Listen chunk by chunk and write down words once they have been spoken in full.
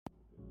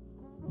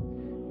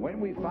When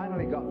we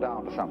finally got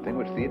down to something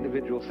which the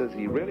individual says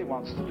he really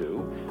wants to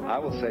do, I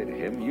will say to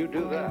him, you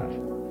do that.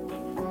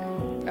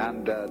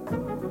 And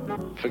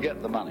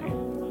forget the money.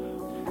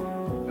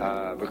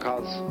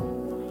 Because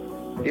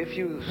if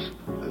you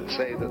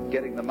say that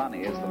getting the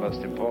money is the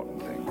most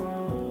important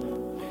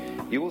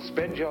thing, you will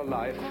spend your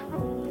life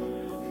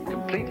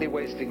completely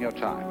wasting your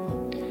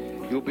time.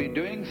 You'll be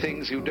doing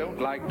things you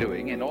don't like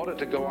doing in order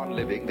to go on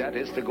living, that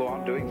is, to go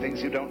on doing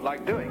things you don't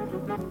like doing,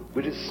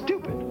 which is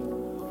stupid.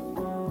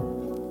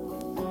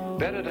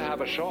 Better to have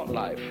a short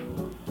life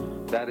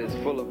that is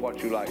full of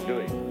what you like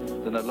doing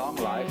than a long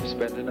life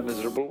spent in a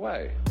miserable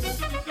way.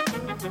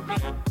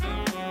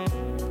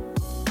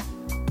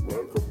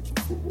 Welcome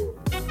to Footwork.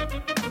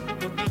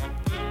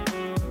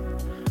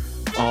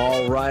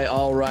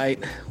 All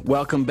right.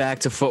 Welcome back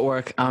to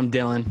Footwork. I'm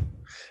Dylan.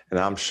 And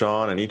I'm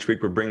Sean, and each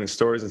week we're bringing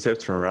stories and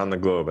tips from around the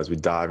globe as we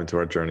dive into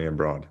our journey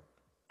abroad.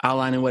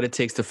 Outlining what it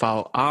takes to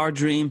follow our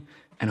dream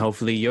and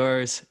hopefully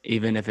yours,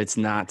 even if it's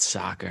not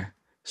soccer.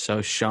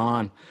 So,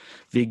 Sean,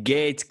 wie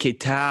geht's? ¿Qué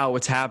tal?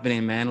 What's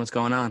happening, man? What's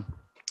going on?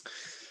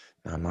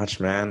 Not much,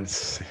 man.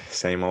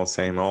 Same old.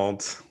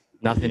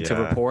 Nothing to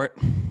report?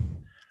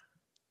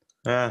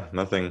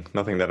 Nothing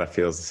that I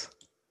feel is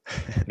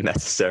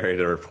necessary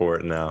to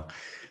report now.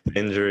 The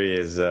injury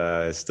is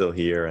still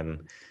here, and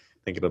I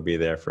think it'll be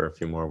there for a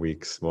few more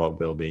weeks. Well, it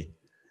will be.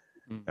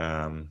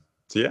 So,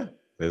 yeah,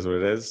 it is what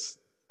it is.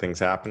 Things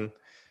happen.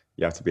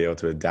 You have to be able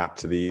to adapt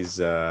to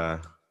these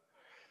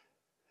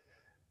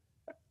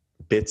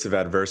bits of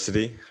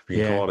adversity. We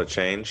can call it a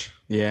change.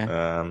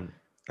 Yeah.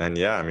 And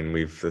yeah, I mean,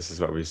 this is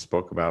what we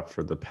spoke about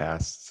for the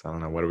past, I don't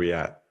know, what are we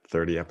at?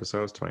 30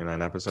 episodes,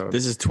 29 episodes?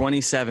 This is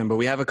 27, but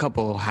we have a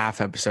couple half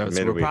episodes.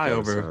 So we're probably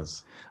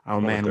episodes. Oh,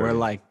 man, we're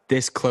like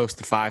this close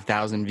to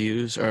 5,000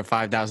 views or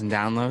 5,000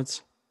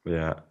 downloads.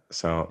 Yeah.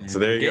 So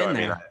there you go. I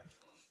mean,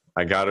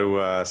 I got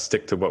to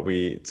stick to what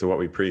we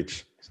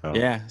preach. So.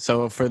 Yeah.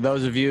 So for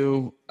those of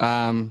you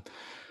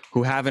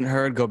who haven't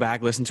heard, go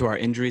back, listen to our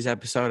injuries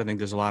episode. I think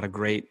there's a lot of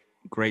great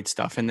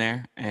stuff in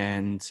there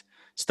and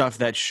stuff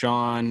that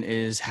Sean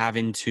is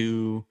having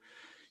to,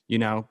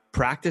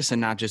 practice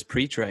and not just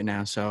preach right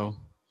now. So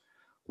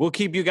we'll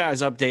keep you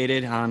guys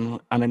updated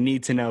on a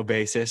need to know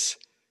basis.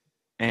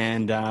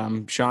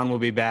 And Sean will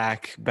be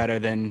back better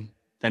than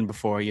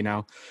before,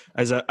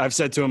 As I've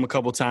said to him a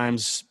couple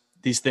times,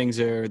 these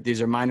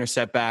are minor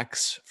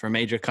setbacks for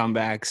major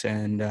comebacks,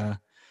 and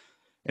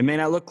it may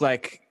not look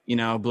like,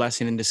 a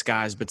blessing in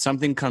disguise, but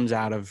something comes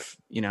out of,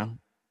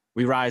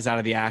 we rise out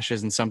of the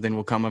ashes, and something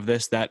will come of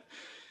this that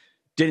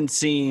didn't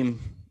seem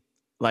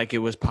like it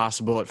was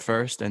possible at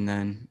first. And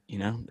then,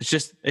 it's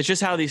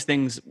just how these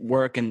things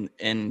work.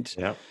 And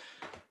yep.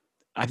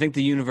 I think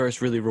the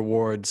universe really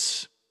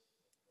rewards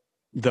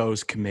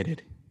those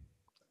committed.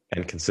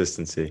 And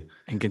consistency.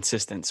 And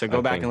consistent. So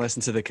go back and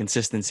listen to the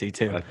consistency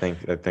too. I think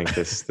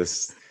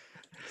this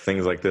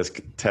things like this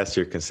test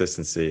your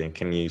consistency, and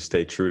can you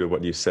stay true to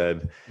what you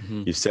said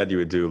you said you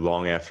would do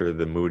long after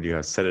the mood you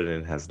have said it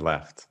in has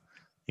left.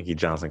 Inky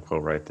Johnson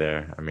quote right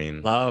there. I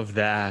mean, love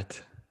that.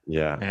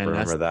 Yeah, man,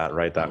 remember that.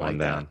 Write that one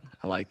down.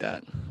 I like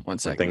that. 1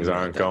 second. When things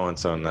aren't going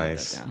so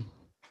nice.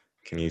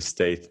 Can you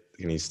stay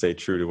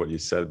true to what you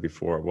said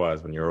before it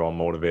was, when you're all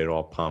motivated,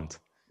 all pumped?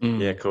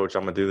 Yeah, coach,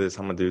 I'm gonna do this,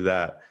 I'm gonna do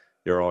that.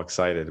 You're all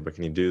excited, but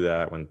can you do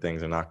that when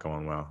things are not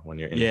going well? When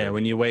you're injured? Yeah,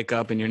 when you wake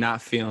up and you're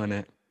not feeling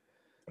it.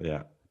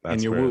 Yeah,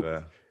 that's and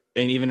where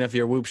and even if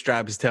your whoop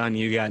strap is telling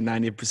you got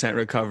 90%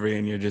 recovery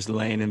and you're just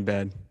laying in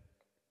bed.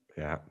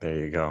 Yeah, there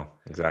you go.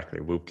 Exactly,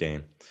 whoop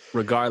game.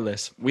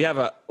 Regardless, we have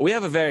a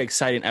very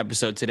exciting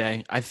episode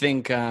today. I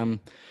think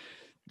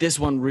this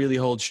one really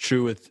holds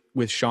true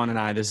with Sean and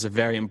I. This is a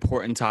very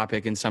important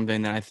topic and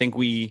something that I think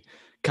we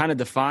kind of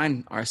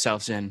define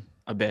ourselves in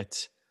a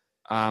bit.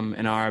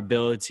 And our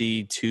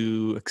ability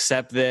to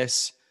accept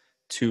this,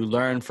 to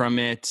learn from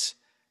it,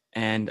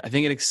 and I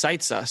think it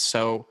excites us.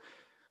 So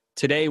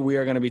today we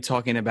are going to be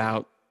talking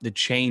about the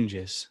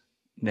changes.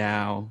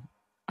 Now,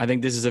 I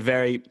think this is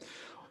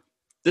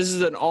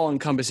an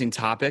all-encompassing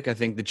topic. I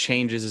think the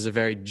changes is a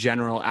very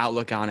general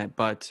outlook on it,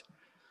 but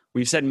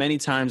we've said many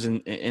times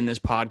in this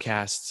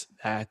podcast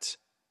that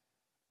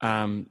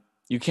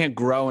you can't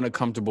grow in a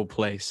comfortable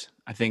place.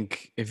 I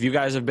think if you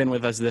guys have been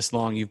with us this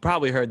long, you've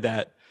probably heard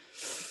that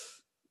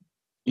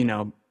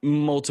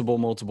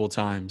multiple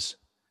times.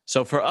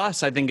 So for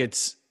us, I think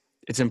it's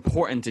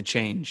important to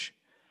change.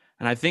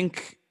 And I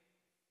think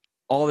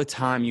all the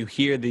time you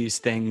hear these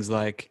things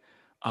like,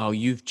 oh,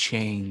 you've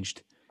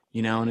changed,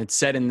 and it's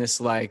said in this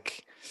kind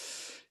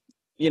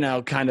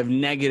of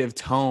negative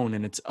tone,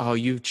 and it's, oh,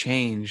 you've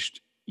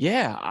changed.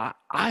 Yeah,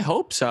 I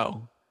hope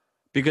so.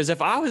 Because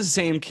if I was the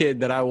same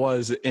kid that I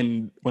was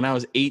when I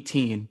was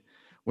 18,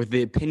 with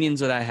the opinions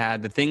that I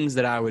had, the things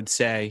that I would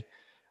say,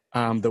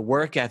 the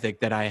work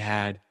ethic that I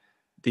had,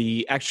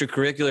 the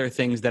extracurricular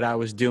things that I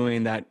was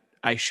doing that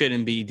I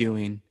shouldn't be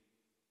doing,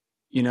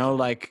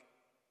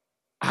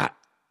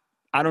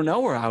 I don't know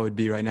where I would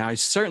be right now. I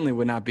certainly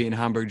would not be in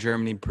Hamburg,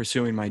 Germany,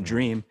 pursuing my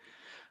dream.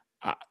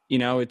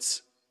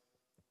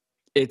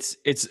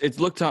 it's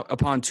looked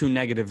upon too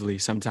negatively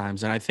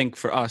sometimes. And I think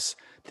for us,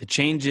 the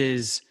change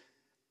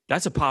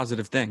that's a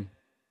positive thing.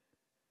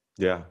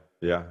 Yeah.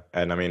 Yeah.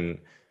 And I mean,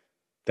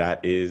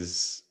 that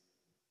is,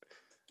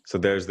 so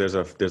there's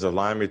a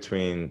line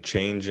between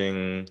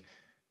changing,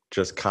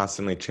 just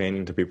constantly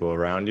changing to people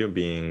around you,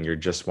 being you're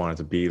just wanting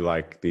to be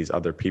like these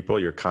other people.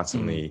 You're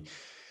constantly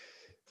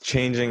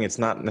changing. It's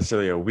not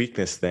necessarily a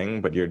weakness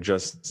thing, but you're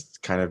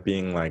just kind of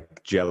being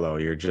like Jello.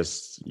 You're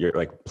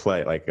like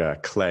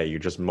clay. You're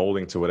just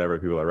molding to whatever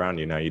people around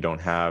you. Now you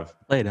don't have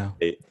Play-Doh.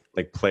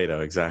 Like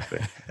Play-Doh, exactly.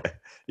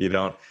 You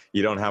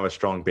don't have a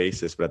strong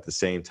basis, but at the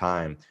same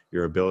time,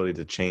 your ability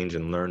to change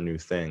and learn new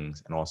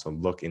things and also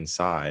look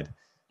inside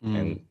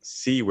and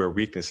see where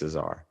weaknesses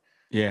are.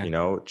 Yeah.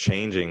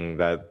 Changing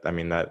that. I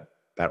mean, that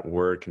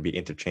word can be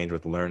interchanged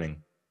with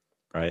learning,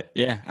 right?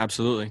 Yeah,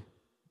 absolutely.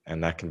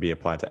 And that can be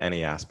applied to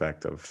any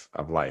aspect of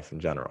life in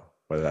general,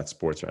 whether that's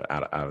sports or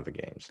out of the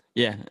games.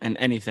 Yeah, and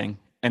anything.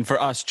 And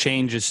for us,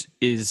 change is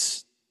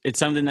it's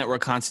something that we're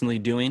constantly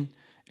doing.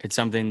 It's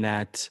something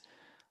that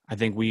I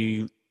think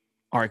we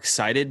are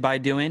excited by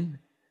doing.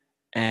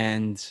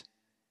 And,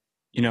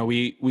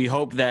 we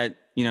hope that,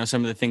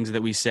 some of the things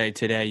that we say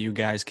today, you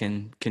guys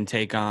can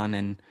take on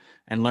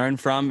and learn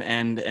from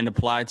and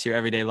apply to your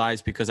everyday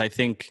lives. Because I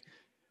think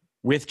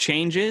with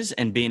changes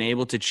and being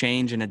able to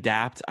change and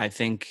adapt, I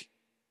think,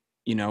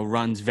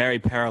 runs very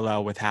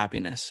parallel with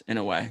happiness in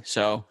a way.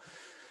 So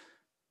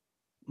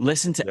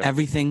listen to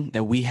everything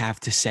that we have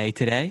to say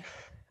today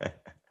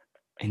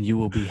and you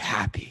will be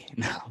happy.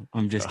 No,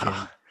 I'm just kidding.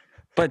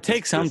 But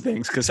take some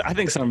things, because I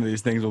think some of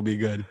these things will be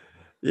good.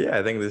 Yeah,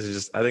 I think this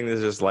is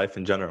just life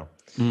in general.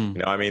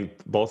 I mean,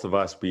 both of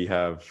us, we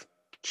have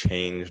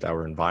changed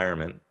our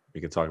environment.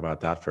 We could talk about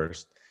that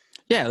first.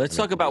 Yeah, let's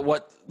talk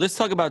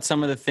about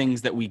some of the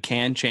things that we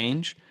can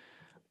change.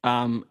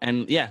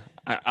 And yeah,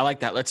 I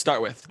like that. Let's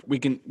start with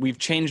we've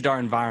changed our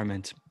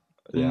environment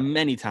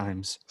many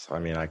times. So I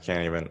mean, I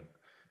can't even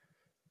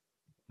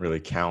really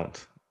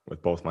count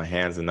with both my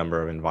hands the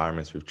number of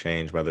environments we've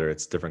changed, whether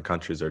it's different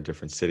countries or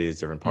different cities,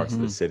 different parts of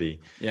the city.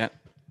 Yeah.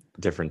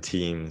 Different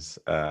teams.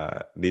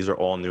 These are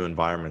all new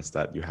environments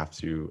that you have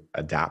to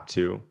adapt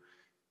to,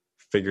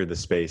 figure the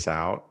space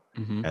out,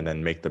 and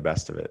then make the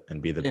best of it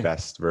and be the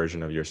best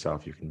version of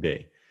yourself you can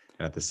be.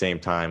 And at the same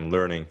time,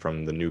 learning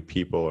from the new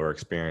people or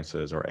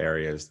experiences or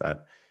areas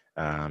that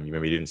you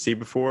maybe didn't see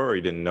before or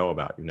you didn't know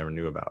about, you never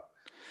knew about.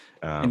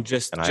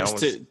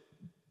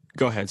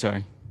 Go ahead.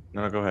 Sorry.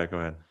 No, go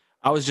ahead.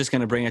 I was just going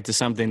to bring it to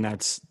something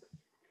that's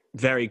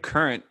very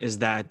current, is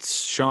that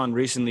Sean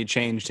recently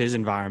changed his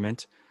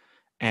environment.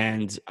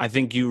 And I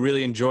think you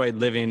really enjoyed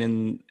living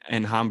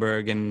in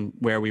Hamburg and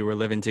where we were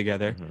living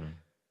together.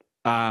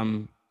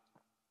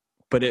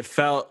 But it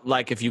felt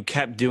like if you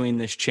kept doing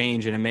this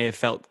change, and it may have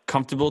felt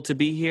comfortable to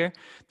be here,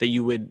 that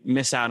you would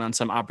miss out on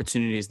some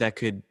opportunities that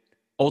could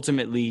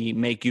ultimately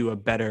make you a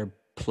better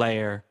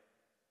player.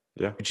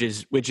 Yeah.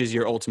 Which is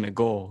your ultimate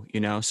goal,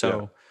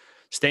 So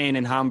staying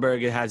in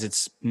Hamburg, it has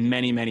its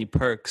many, many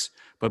perks,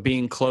 but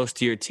being close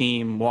to your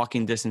team,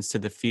 walking distance to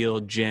the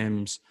field,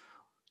 gyms,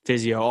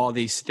 physio, all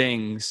these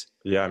things.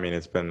 Yeah, I mean,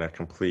 it's been a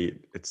complete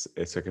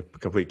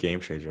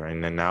game changer.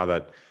 And then now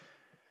that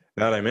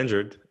I'm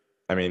injured,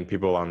 I mean,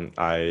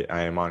 I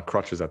am on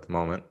crutches at the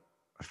moment.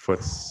 My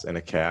foot's in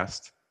a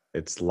cast.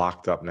 It's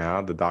locked up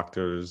now. The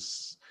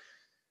doctors,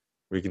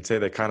 we can say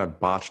they kind of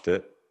botched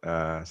it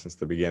since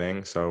the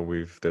beginning. So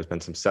there's been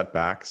some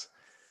setbacks.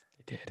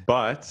 They did.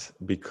 But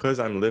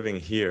because I'm living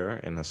here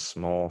in a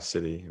small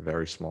city,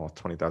 very small,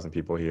 20,000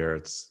 people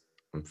here,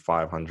 I'm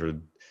 500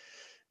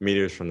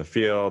 meters from the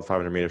field,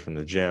 500 meters from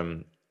the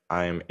gym,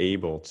 I am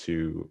able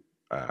to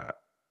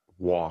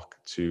walk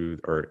to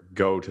or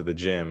go to the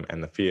gym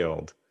and the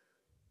field,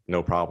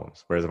 no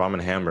problems. Whereas if I'm in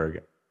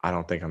Hamburg, I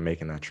don't think I'm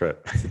making that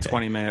trip. It's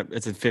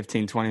a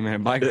 15,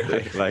 20-minute bike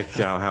ride. Like,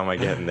 how am I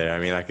getting there? I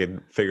mean, I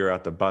could figure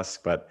out the bus,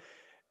 but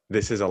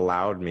this has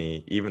allowed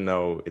me, even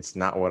though it's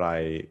not what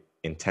I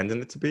intended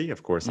it to be,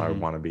 of course, I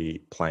would want to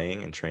be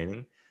playing and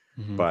training,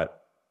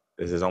 but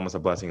this is almost a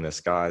blessing in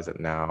disguise that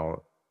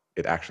now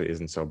it actually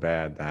isn't so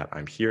bad that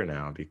I'm here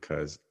now,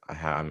 because I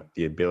have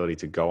the ability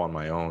to go on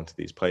my own to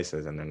these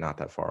places and they're not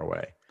that far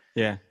away.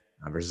 Yeah.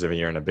 Versus if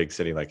you're in a big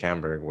city like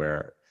Hamburg,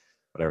 where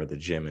whatever the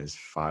gym is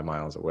 5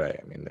 miles away.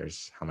 I mean,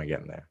 how am I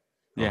getting there?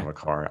 I don't have a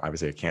car.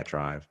 Obviously, I can't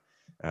drive.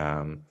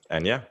 And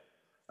yeah,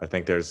 I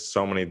think there's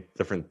so many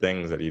different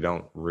things that you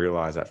don't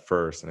realize at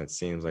first. And it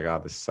seems like,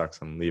 this sucks.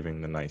 I'm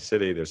leaving the nice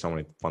city. There's so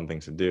many fun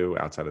things to do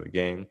outside of the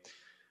game.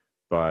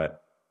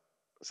 But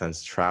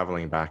since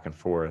traveling back and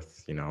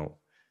forth,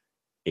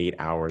 8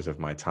 hours of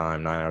my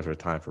time, 9 hours of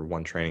time for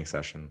one training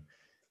session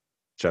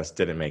just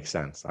didn't make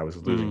sense. I was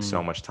losing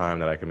so much time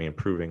that I could be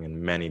improving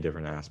in many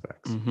different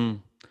aspects.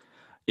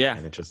 Yeah.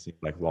 And it just seemed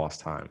like lost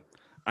time.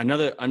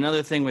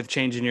 Another thing with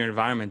changing your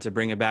environment, to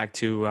bring it back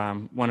to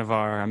one of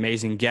our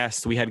amazing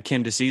guests, we had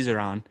Kim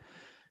DeCesar on.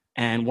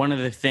 And one of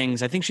the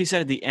things, I think she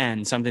said at the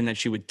end, something that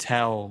she would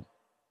tell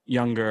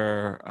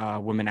younger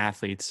women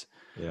athletes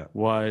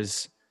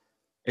was,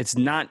 it's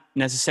not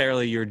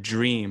necessarily your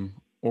dream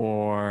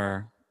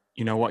or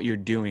what you're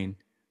doing,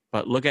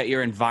 but look at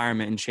your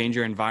environment and change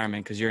your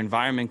environment, because your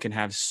environment can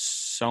have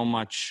so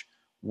much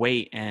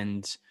weight,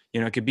 and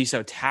it could be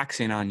so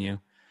taxing on you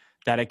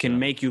that it can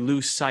make you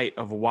lose sight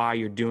of why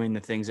you're doing the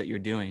things that you're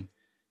doing.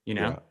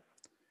 Yeah.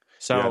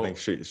 So I think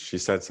she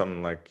said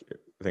something like,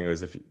 I think it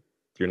was, if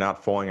you're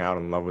not falling out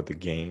in love with the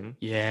game,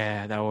 you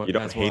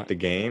don't hate the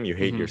game, you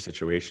hate your Mm-hmm.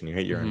 situation, you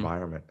hate your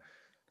environment.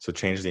 So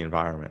change the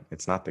environment.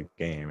 It's not the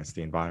game, it's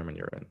the environment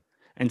you're in.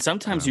 And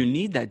sometimes you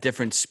need that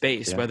different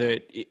space, whether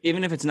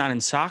even if it's not in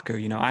soccer.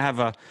 I have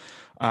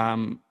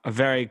a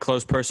very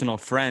close personal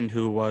friend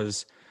who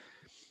was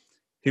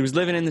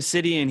living in the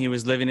city, and he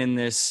was living in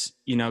this,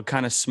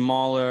 kind of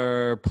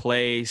smaller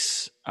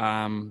place,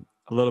 a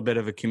little bit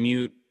of a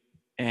commute,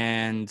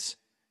 and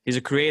he's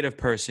a creative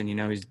person.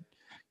 He's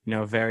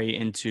very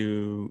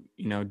into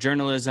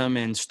journalism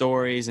and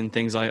stories and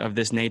things of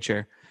this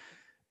nature.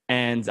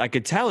 And I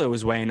could tell it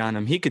was weighing on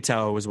him. He could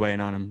tell it was weighing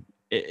on him.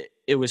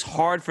 It was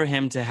hard for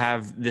him to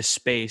have this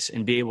space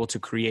and be able to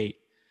create,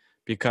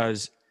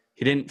 because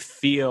he didn't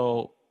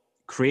feel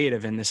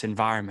creative in this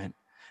environment.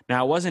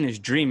 Now, it wasn't his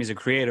dream. He's a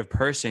creative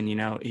person.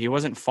 He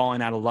wasn't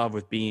falling out of love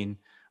with being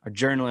a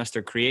journalist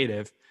or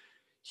creative.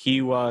 He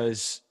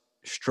was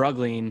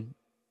struggling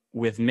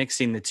with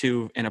mixing the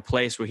two in a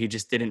place where he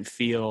just didn't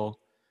feel,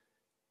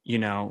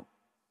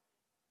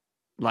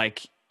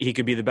 like he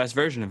could be the best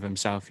version of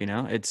himself.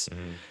 It's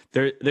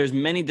there's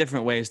many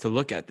different ways to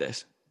look at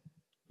this.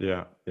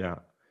 Yeah.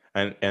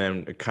 And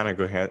it kind of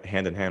go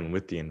hand in hand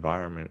with the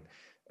environment.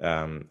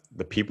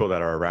 The people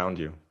that are around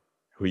you,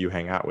 who you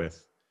hang out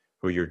with,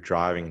 who you're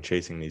driving and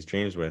chasing these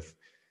dreams with,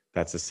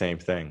 that's the same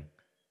thing.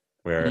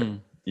 Where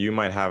you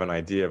might have an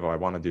idea of, I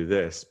want to do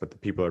this, but the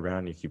people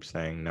around you keep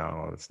saying,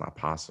 no, it's not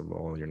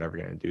possible. You're never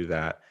going to do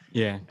that.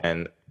 Yeah.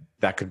 And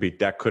that could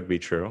be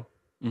true.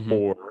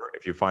 Or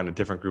if you find a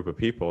different group of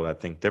people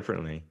that think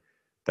differently,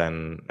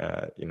 then,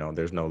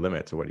 there's no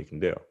limit to what you can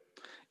do.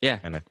 Yeah.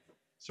 And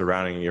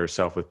surrounding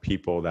yourself with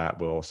people that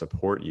will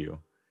support you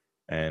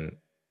and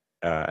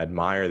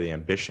admire the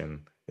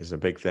ambition is a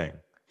big thing.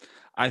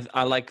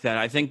 I like that.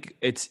 I think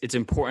it's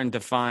important to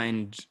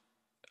find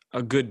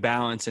a good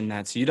balance in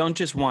that. So you don't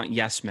just want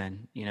yes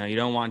men. You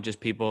don't want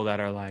just people that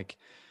are like,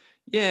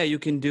 yeah, you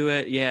can do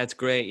it. Yeah, it's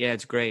great. Yeah,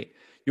 it's great.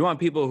 You want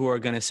people who are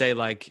going to say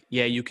like,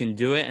 yeah, you can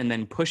do it, and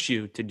then push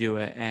you to do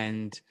it.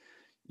 And,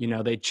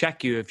 they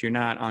check you if you're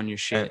not on your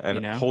shit.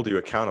 And hold you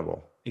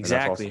accountable.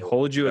 Exactly.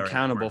 Hold you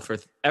accountable for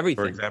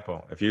everything. For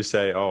example, if you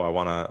say, oh, I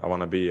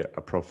want to be a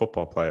pro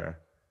football player,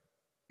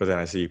 but then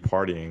I see you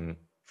partying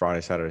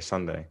Friday, Saturday,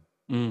 Sunday,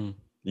 you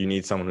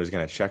need someone who's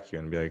going to check you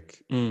and be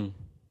like,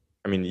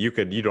 I mean,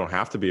 you don't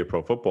have to be a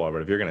pro footballer,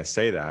 but if you're going to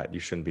say that,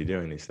 you shouldn't be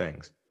doing these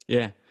things.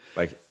 Yeah.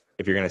 Like,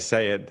 if you're going to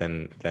say it,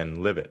 then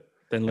live it.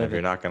 If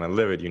you're not going to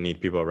live it, you need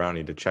people around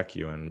you to check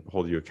you and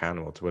hold you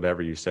accountable to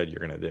whatever you said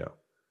you're going to do.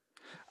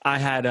 I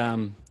had,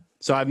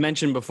 so I've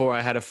mentioned before,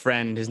 I had a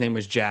friend, his name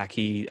was Jack.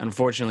 He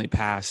unfortunately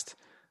passed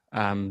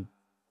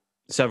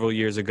several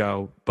years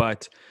ago,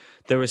 but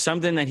there was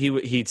something that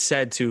he'd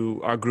said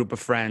to our group of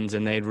friends,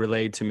 and they'd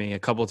relayed to me a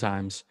couple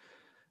times.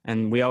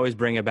 And we always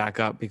bring it back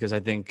up because I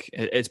think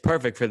it's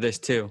perfect for this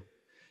too.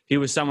 He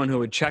was someone who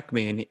would check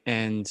me,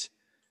 and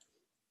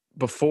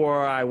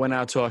before I went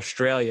out to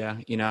Australia,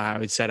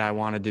 I said I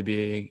wanted to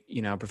be,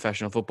 a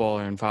professional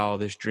footballer and follow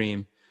this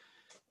dream.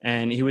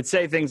 And he would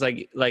say things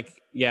like,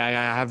 yeah, I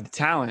have the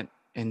talent.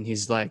 And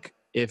he's like,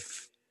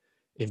 if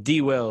D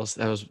Wills,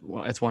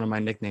 that's one of my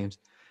nicknames.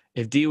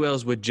 If D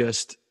Wills would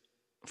just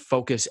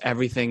focus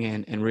everything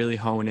in and really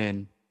hone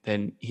in,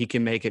 then he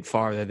can make it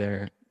farther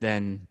there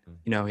than,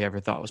 he ever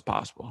thought was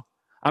possible.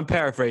 I'm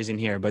paraphrasing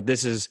here, but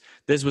this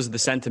was the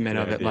sentiment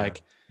of it.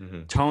 Like,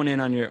 hone in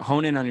on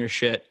your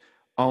shit,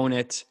 own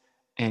it,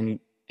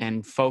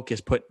 and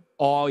focus, put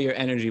all your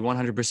energy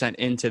 100%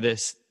 into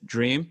this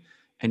dream,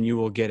 and you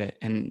will get it.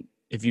 And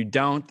if you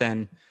don't,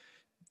 then,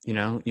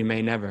 you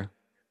may never.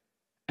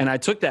 And I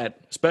took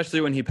that,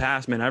 especially when he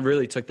passed, man, I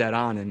really took that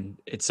on. And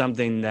it's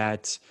something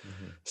that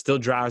still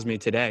drives me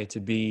today to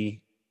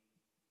be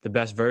the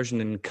best version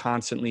and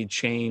constantly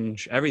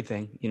change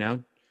everything,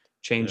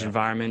 change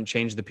environment,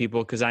 change the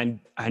people. Cause I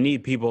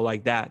need people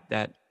like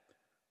that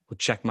will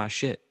check my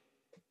shit.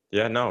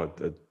 Yeah, no,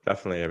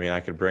 definitely. I mean,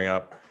 I could bring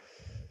up,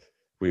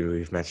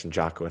 we've mentioned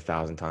Jocko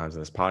 1,000 times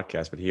in this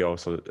podcast, but he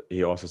also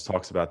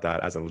talks about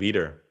that as a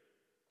leader.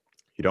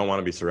 You don't want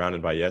to be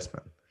surrounded by yes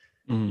men.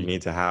 You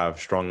need to have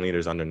strong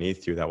leaders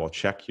underneath you that will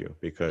check you,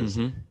 because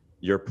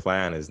your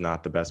plan is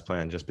not the best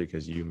plan just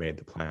because you made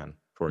the plan,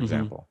 for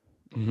example.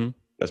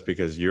 Just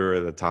because you're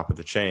at the top of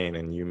the chain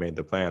and you made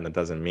the plan, that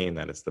doesn't mean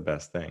that it's the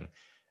best thing.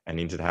 And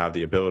you need to have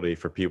the ability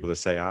for people to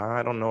say,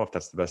 I don't know if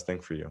that's the best thing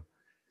for you.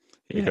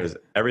 Because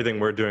everything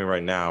we're doing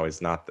right now is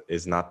not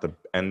the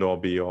end all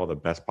be all, the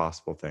best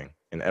possible thing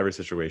in every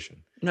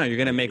situation. No, you're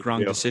going to make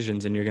wrong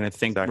decisions, and you're going to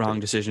think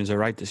wrong decisions are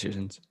right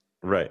decisions.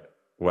 Right.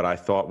 What I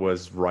thought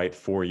was right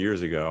 4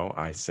 years ago,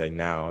 I say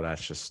now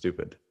that's just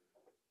stupid,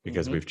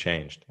 because we've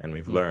changed and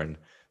we've learned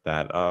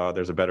that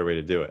there's a better way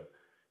to do it.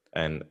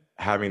 And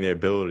having the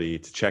ability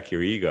to check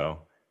your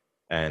ego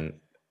and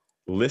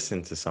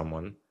listen to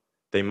someone.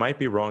 They might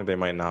be wrong. They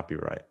might not be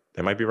right.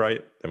 They might be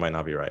right. They might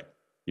not be right.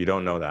 You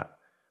don't know that.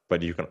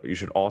 But you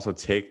should also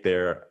take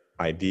their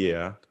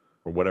idea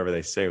or whatever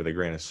they say with a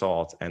grain of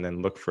salt and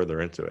then look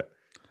further into it.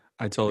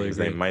 I totally because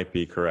agree. They might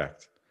be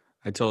correct.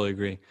 I totally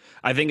agree.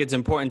 I think it's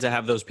important to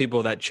have those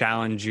people that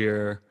challenge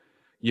your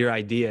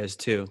ideas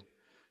too.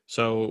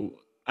 So,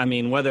 I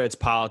mean, whether it's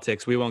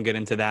politics, we won't get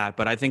into that,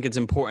 but I think it's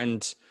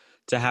important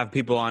to have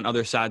people on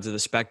other sides of the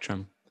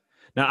spectrum.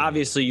 Now,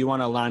 obviously, you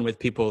want to align with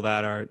people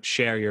that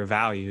share your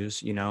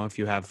values. You know, if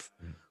you have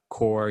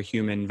core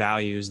human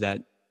values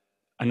that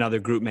another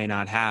group may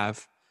not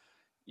have,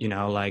 you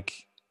know,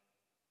 like,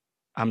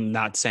 I'm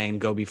not saying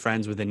go be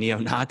friends with a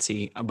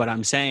neo-Nazi, but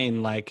I'm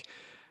saying, like,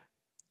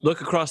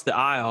 look across the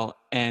aisle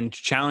and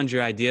challenge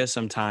your ideas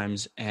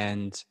sometimes,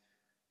 and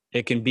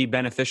it can be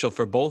beneficial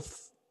for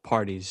both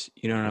parties.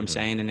 You know what I'm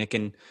saying? And it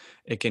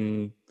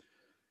can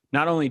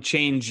not only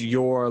change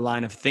your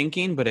line of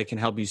thinking, but it can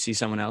help you see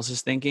someone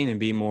else's thinking and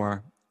be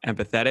more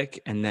empathetic.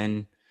 And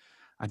then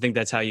I think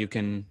that's how you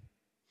can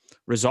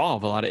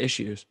resolve a lot of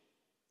issues.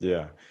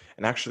 Yeah.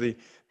 And actually,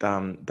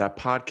 that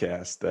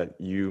podcast that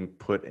you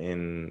put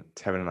in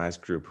Tevin and I's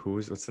group,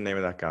 what's the name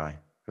of that guy?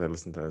 Because I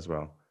listened to that as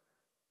well.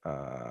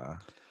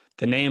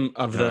 The name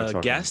of the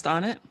guest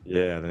on it?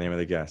 Yeah, the name of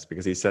the guest.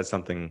 Because he said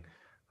something.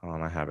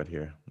 I have it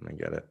here. Let me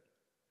get it.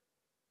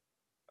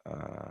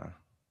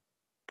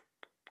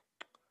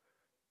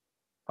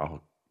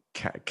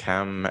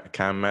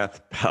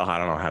 Kameth. I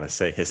don't know how to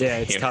say his name. Yeah,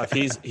 it's tough.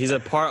 He's a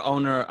part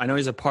owner. I know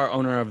he's a part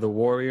owner of the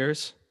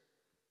Warriors.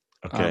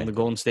 Okay. The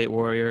Golden State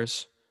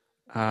Warriors.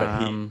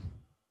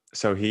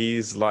 So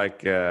he's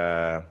like.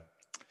 So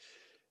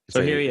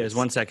here he is.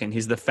 1 second.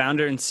 He's the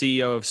founder and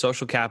CEO of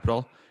Social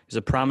Capital. He's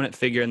a prominent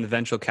figure in the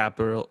venture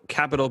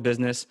capital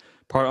business.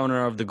 Part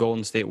owner of the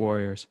Golden State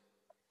Warriors.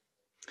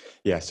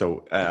 Yeah.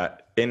 So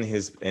in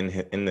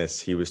this,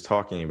 he was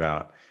talking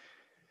about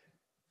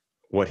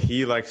what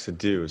he likes to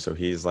do. So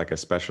he's like a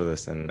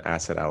specialist in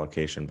asset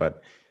allocation,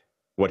 but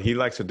what he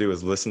likes to do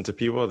is listen to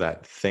people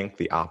that think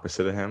the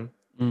opposite of him.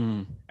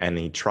 And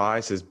he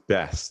tries his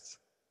best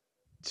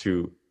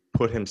to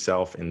put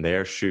himself in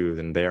their shoes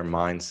and their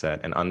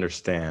mindset and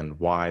understand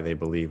why they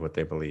believe what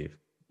they believe.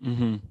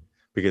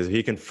 Because if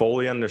he can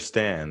fully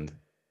understand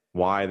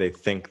why they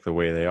think the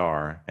way they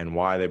are and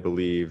why they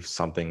believe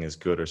something is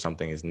good or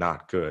something is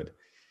not good,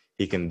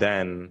 he can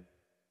then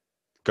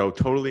go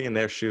totally in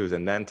their shoes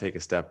and then take a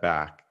step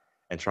back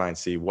and try and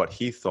see what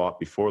he thought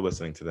before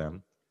listening to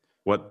them,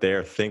 what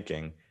they're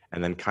thinking,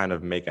 and then kind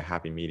of make a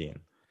happy median.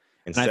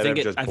 Instead of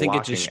just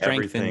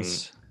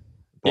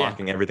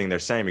blocking everything they're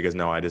saying because,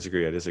 no, I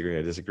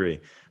disagree.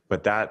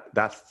 But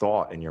that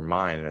thought in your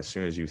mind, and as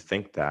soon as you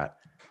think that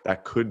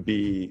could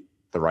be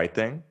the right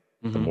thing,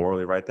 the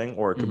morally right thing,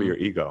 or it could be your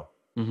ego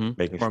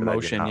making sure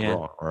that you're not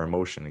wrong, or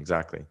emotion,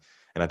 exactly.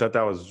 And I thought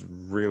that was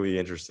really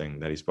interesting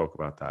that he spoke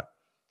about that.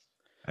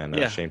 And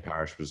Shane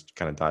Parrish was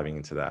kind of diving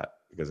into that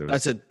because it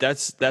was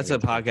that's a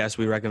podcast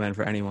we recommend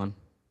for anyone.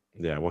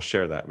 Yeah, we'll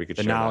share that. We could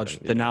share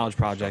the Knowledge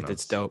Project.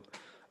 It's dope.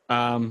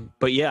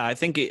 But yeah, I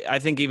think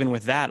even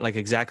with that, like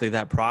exactly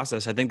that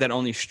process, I think that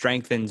only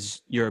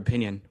strengthens your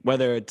opinion,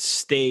 whether it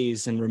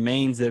stays and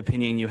remains the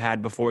opinion you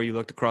had before you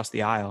looked across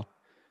the aisle.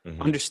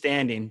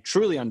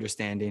 Truly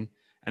understanding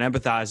and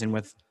empathizing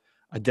with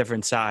a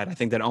different side. I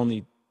think that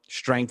only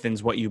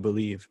strengthens what you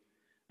believe.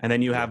 And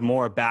then you have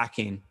more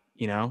backing,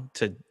 you know,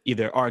 to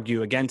either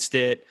argue against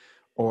it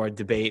or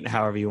debate,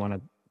 however you want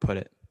to put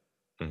it.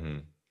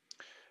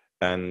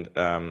 And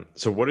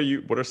so what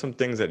are some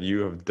things that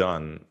you have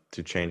done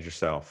to change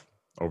yourself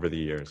over the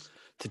years?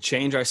 To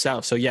change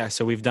ourselves.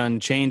 So we've done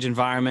change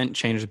environment,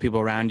 change the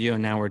people around you,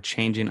 and now we're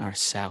changing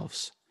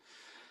ourselves.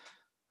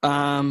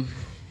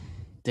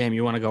 Damn,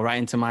 you want to go right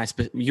into my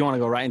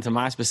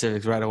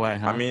specifics right away,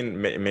 huh? I mean,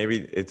 maybe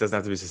it doesn't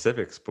have to be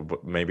specifics,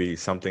 but maybe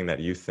something that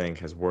you think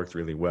has worked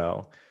really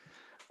well.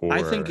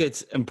 I think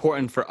it's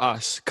important for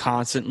us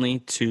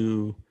constantly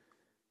to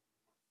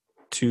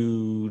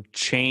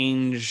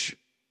change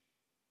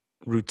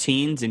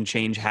routines and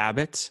change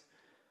habits,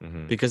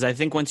 because I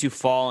think once you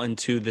fall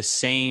into the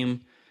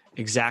same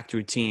exact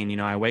routine, you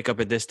know, I wake up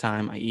at this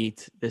time, I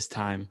eat this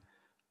time,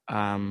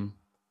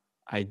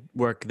 I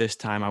work this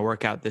time, I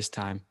work out this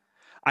time.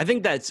 I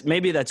think that's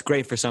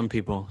great for some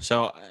people.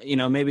 So, you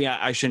know, maybe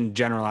I shouldn't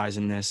generalize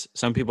in this.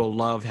 Some people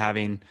love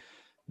having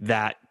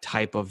that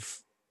type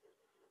of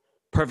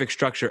perfect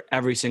structure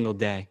every single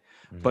day.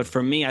 But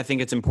for me, I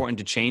think it's important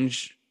to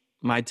change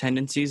my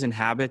tendencies and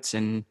habits,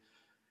 and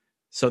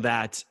so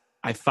that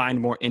I find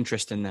more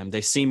interest in them.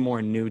 They seem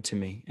more new to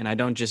me, and I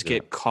don't just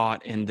get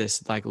caught in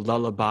this like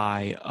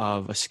lullaby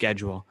of a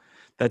schedule.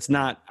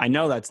 I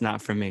know that's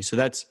not for me. So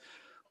that's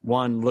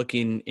one,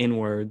 looking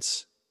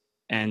inwards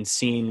and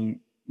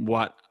seeing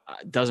what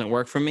doesn't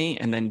work for me,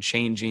 and then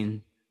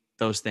changing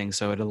those things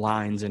so it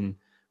aligns and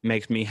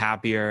makes me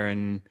happier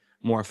and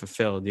more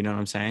fulfilled. You know what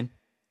I'm saying?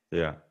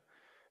 Yeah.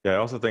 I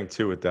also think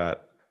too with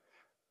that,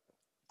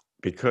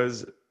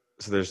 because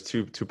there's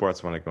two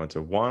parts I want to go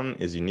into. One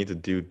is you need to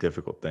do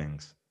difficult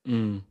things,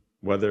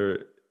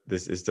 whether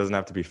This doesn't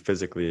have to be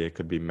physically. It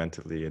could be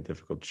mentally, a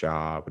difficult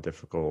job, a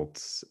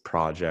difficult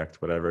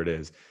project, whatever it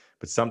is,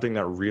 but something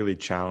that really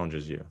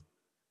challenges you.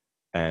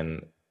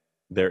 And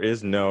there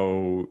is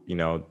no,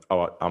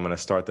 oh, I'm going to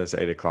start this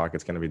at 8:00.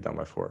 It's going to be done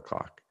by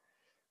 4:00.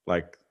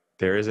 Like,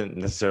 there isn't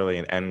necessarily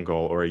an end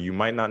goal, or you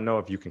might not know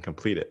if you can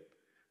complete it.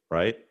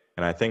 Right.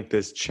 And I think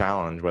this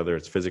challenge, whether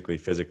it's physically,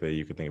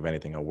 you could think of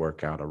anything, a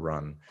workout, a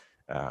run,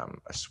 a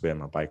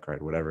swim, a bike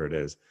ride, whatever it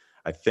is.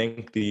 I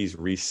think these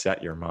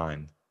reset your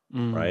mind.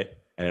 Right.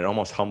 And it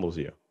almost humbles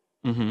you.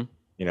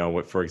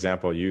 For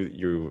example,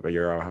 you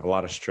have a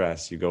lot of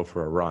stress. You go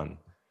for a run.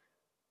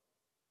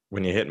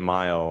 When you hit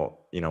mile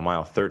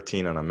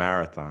 13 on a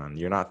marathon,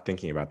 you're not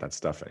thinking about that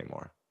stuff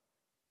anymore.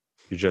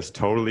 You're just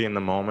totally in the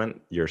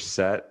moment. You're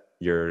set.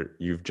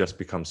 You've just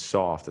become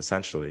soft,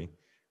 essentially,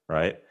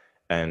 right?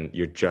 And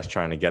you're just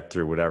trying to get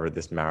through whatever,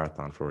 this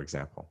marathon, for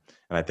example.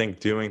 And I think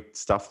doing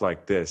stuff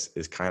like this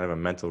is kind of a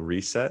mental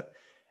reset.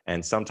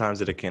 And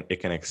sometimes it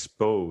can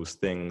expose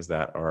things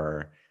that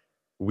are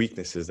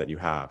weaknesses that you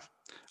have.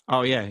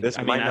 Oh yeah, this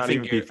might not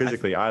even be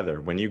physically either.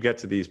 When you get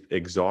to these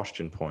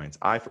exhaustion points,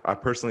 I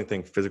personally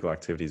think physical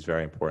activity is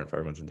very important for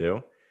everyone to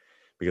do,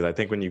 because I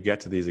think when you get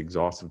to these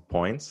exhaustive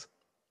points,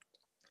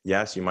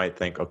 yes, you might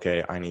think,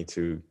 okay, I need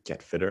to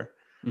get fitter,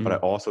 but I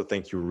also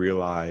think you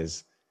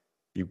realize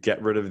you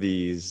get rid of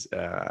these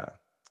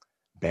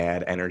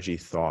bad energy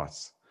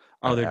thoughts.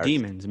 Oh, they're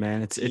demons,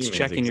 man. It's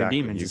checking exactly. Your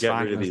demons. You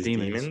get rid of these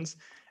demons,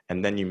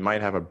 and then you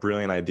might have a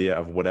brilliant idea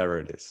of whatever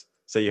it is.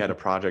 Say you had a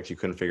project, you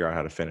couldn't figure out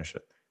how to finish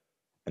it,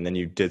 and then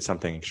you did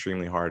something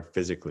extremely hard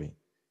physically.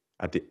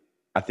 At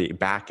the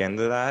back end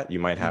of that, you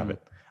might have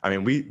it. I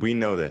mean, we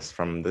know this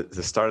from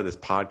the start of this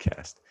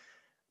podcast.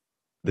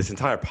 This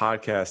entire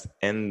podcast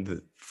and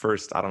the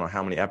first, I don't know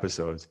how many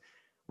episodes,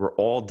 were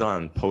all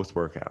done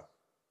post-workout.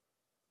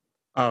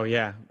 Oh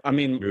yeah,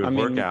 we would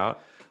work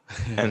out,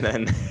 and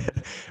then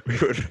we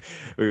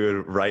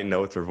would write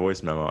notes or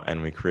voice memo,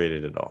 and we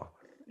created it all.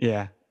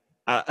 Yeah,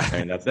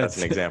 that's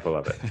an example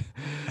of it.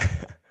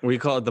 We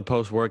call it the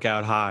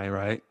post-workout high,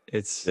 right?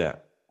 It's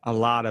a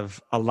lot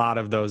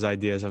of those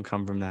ideas have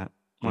come from that.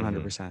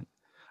 100%.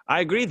 I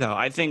agree, though.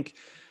 I think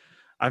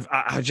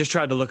I just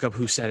tried to look up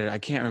who said it. I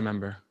can't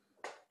remember.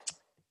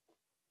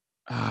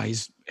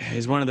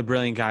 He's one of the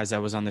brilliant guys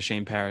that was on the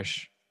Shane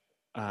Parrish.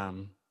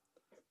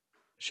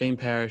 Shane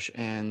Parrish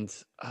and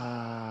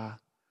I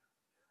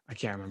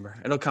can't remember.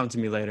 It'll come to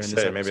me later.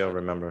 Maybe I'll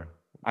remember.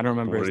 I don't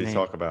remember his name. What did he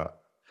talk about?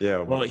 Yeah.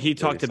 Well, he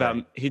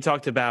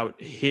talked about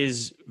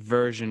his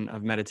version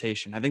of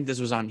meditation. I think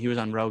he was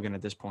on Rogan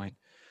at this point.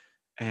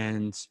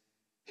 And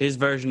his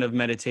version of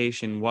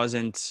meditation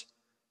wasn't,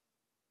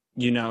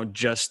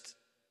 just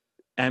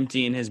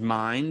emptying his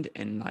mind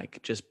and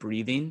like just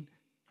breathing.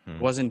 It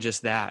wasn't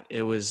just that.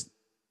 It was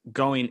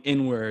going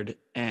inward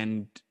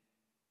and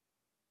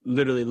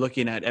literally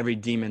looking at every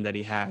demon that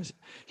he has.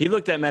 He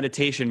looked at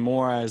meditation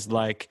more as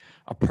like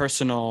a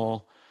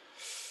personal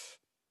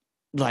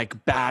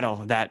like battle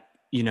that,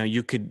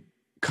 you could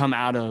come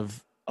out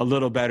of a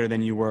little better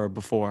than you were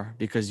before,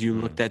 because you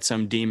looked at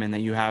some demon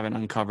that you haven't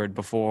uncovered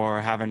before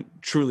or haven't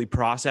truly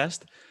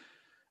processed.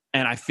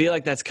 And I feel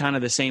like that's kind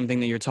of the same thing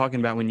that you're talking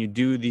about when you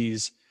do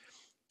these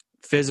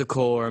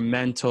physical or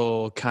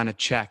mental kind of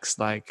checks.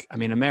 Like, a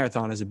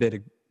marathon is a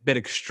bit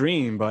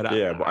extreme, but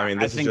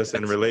this is just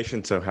in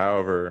relation to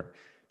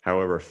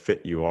however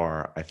fit you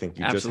are. I think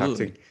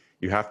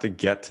you have to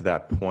get to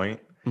that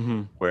point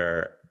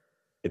where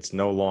it's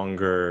no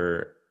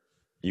longer,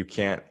 you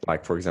can't,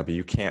 like, for example,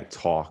 you can't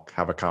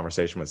have a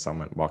conversation with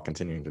someone while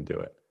continuing to do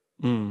it.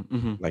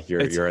 Like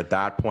you're at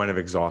that point of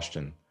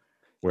exhaustion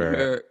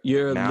where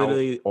you're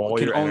literally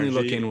only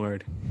look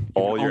inward.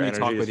 All your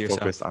energy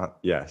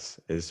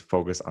is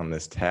focused on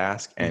this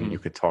task, and you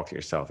could talk to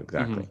yourself.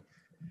 Exactly.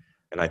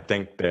 And I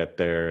think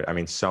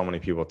that so many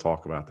people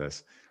talk about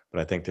this,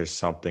 but I think there's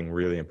something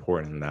really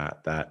important in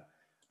that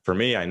for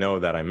me, I know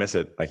that I miss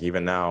it. Like,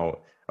 even now,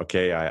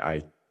 okay,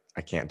 I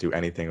can't do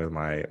anything with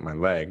my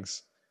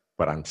legs,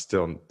 but I'm just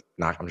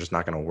not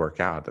going to work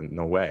out.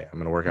 No way. I'm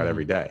going to work out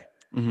every day.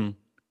 Now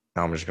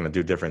I'm just going to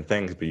do different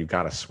things, but you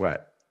got to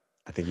sweat.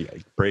 I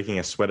think breaking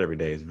a sweat every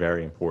day is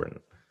very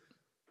important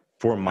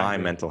for my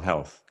mental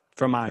health.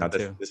 For mine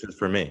too. This is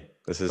for me.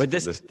 This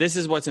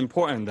is what's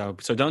important, though.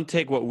 So don't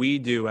take what we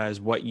do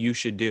as what you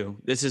should do.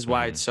 This is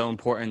why it's so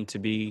important to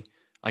be,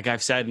 like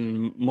I've said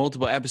in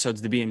multiple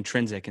episodes, to be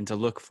intrinsic and to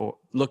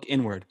look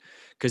inward.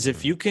 Because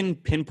if you can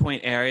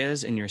pinpoint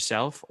areas in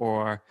yourself,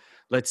 or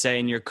let's say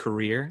in your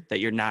career that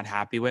you're not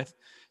happy with,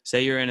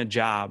 say you're in a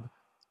job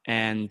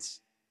and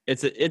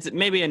it's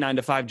maybe a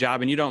 9-to-5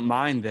 job and you don't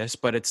mind this,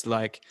 but it's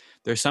like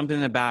there's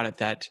something about it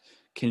that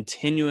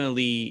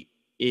continually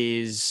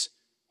is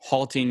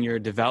halting your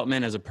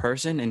development as a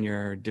person and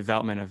your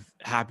development of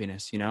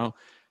happiness.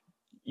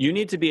 You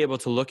need to be able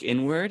to look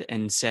inward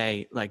and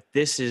say, like,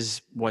 this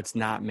is what's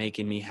not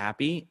making me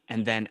happy,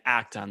 and then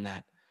act on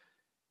that.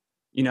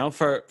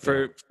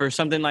 For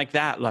something like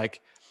that,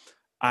 like,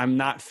 I'm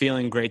not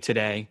feeling great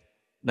today.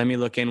 Let me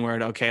look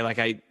inward. Okay, like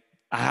I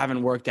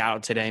haven't worked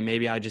out today.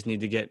 Maybe I just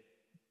need to get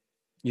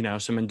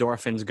some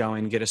endorphins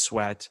going, get a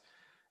sweat.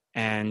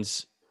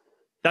 And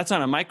that's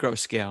on a micro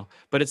scale,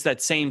 but it's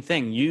that same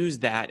thing. Use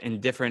that in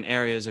different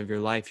areas of your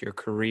life, your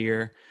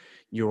career,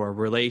 your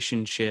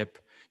relationship,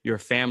 your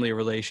family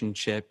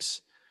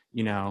relationships,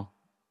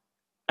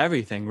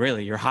 everything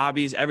really, your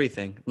hobbies,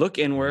 everything. Look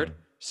inward,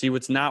 see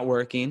what's not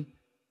working,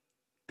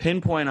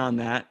 pinpoint on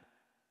that,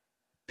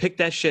 pick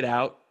that shit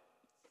out,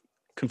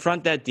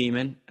 confront that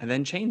demon, and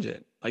then change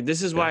it. Like,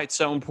 this is why it's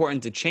so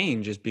important to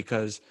change, is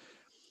because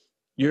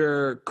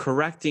you're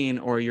correcting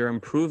or you're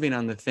improving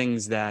on the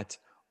things that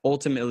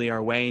ultimately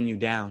are weighing you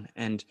down.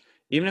 And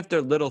even if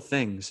they're little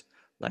things,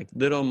 like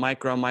little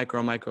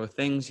micro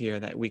things here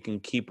that we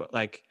can keep,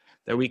 like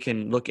that we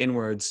can look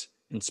inwards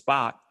and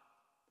spot,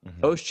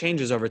 those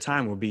changes over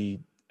time will be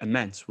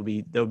immense,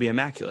 they'll be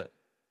immaculate.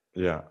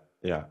 Yeah.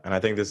 And I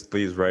think this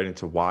leads right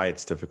into why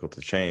it's difficult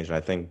to change. And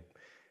I think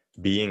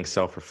being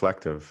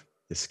self-reflective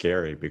is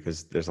scary,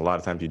 because there's a lot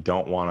of times you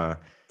don't want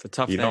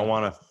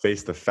to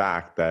face the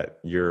fact that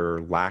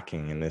you're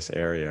lacking in this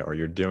area or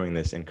you're doing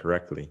this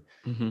incorrectly.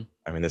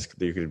 I mean,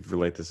 you could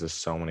relate this to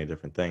so many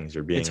different things.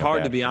 It's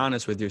hard to be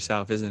honest with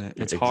yourself, isn't it?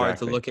 It's hard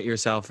to look at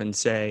yourself and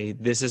say,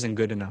 this isn't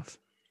good enough.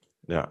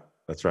 Yeah,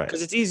 that's right.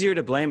 Because it's easier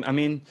to blame. I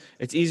mean,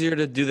 it's easier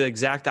to do the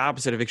exact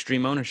opposite of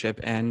extreme ownership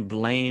and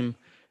blame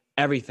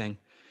everything.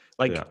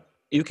 Like,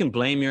 you can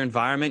blame your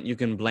environment, you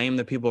can blame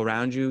the people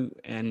around you,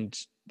 and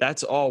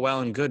that's all well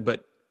and good.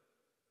 But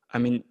I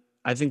mean,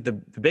 I think the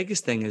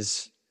biggest thing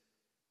is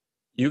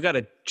you got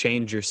to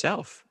change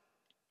yourself.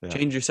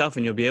 Change yourself,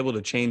 and you'll be able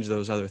to change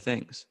those other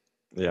things.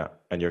 Yeah,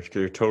 and you're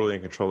totally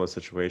in control of the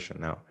situation.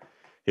 Now,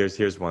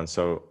 here's one.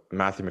 So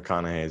Matthew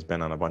McConaughey has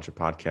been on a bunch of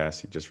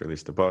podcasts. He just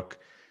released a book,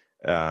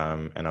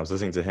 and I was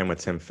listening to him with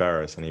Tim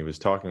Ferriss, and he was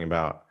talking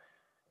about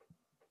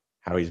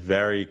how he's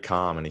very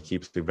calm and he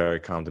keeps a very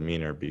calm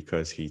demeanor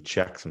because he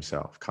checks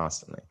himself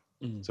constantly.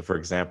 So, for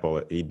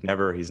example, he's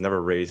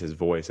never raised his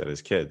voice at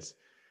his kids,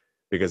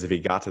 because if he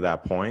got to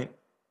that point,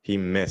 he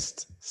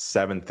missed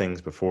 7 things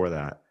before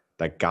that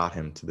got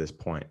him to this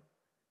point,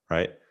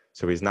 right?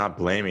 So he's not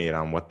blaming it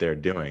on what they're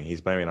doing. He's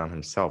blaming it on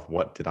himself.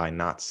 What did I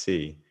not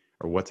see,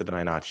 or what did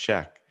I not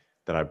check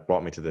that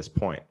brought me to this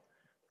point,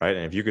 right?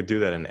 And if you could do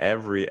that in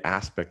every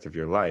aspect of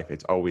your life,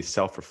 it's always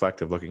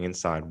self-reflective, looking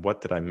inside.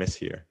 What did I miss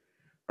here,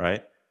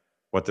 right?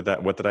 What did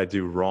I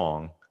do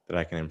wrong that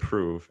I can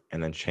improve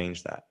and then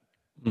change that?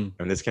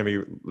 And this can be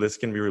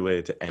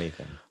related to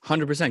anything.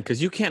 100%,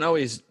 because you can't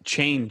always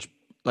change.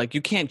 Like,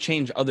 you can't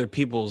change other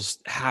people's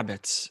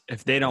habits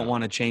if they don't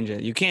want to change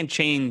it. You can't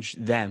change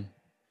them.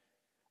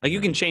 Like, you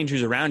can change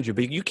who's around you,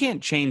 but you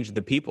can't change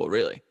the people,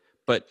 really.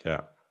 But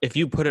if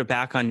you put it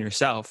back on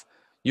yourself,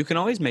 you can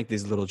always make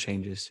these little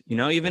changes.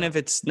 Even if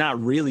it's not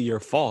really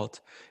your fault.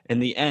 In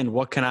the end,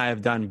 what can I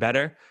have done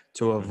better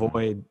to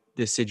avoid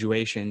this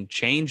situation?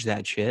 Change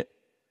that shit,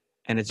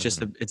 and it's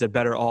just it's a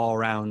better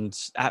all-around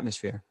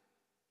atmosphere.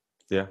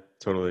 Yeah,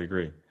 totally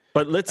agree.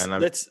 But let's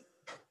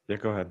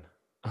go ahead.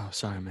 Oh,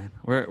 sorry, man.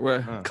 We're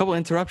a couple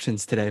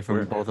interruptions today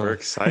from both of us. We're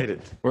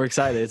excited. We're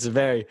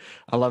excited.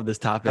 I love this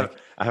topic.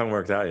 I haven't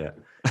worked out yet.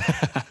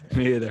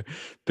 Me either.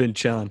 Been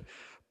chilling.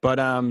 But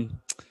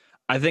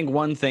I think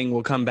one thing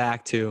we'll come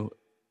back to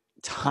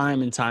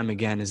time and time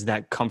again is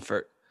that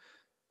comfort.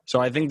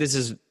 So I think this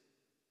is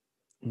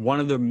one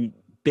of the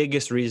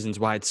biggest reasons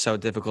why it's so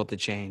difficult to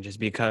change, is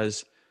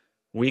because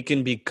we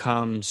can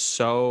become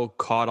so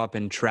caught up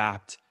and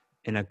trapped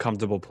in a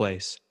comfortable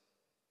place.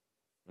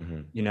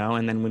 And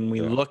then when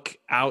we look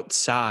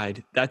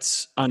outside,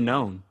 that's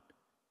unknown.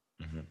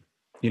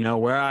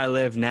 Where I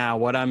live now,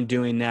 what I'm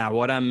doing now,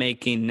 what I'm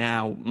making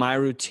now, my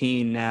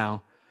routine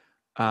now,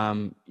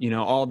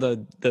 all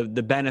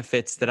the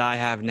benefits that I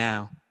have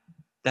now,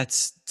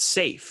 that's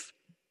safe,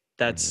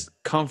 that's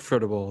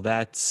comfortable,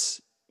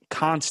 that's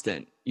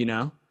constant,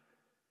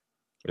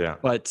 Yeah.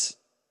 But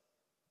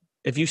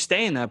if you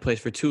stay in that place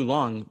for too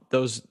long,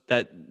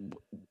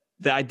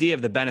 the idea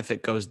of the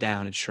benefit goes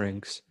down, it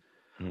shrinks.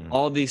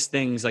 All these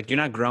things, like, you're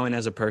not growing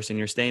as a person.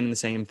 You're staying in the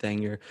same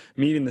thing. You're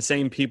meeting the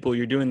same people.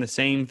 You're doing the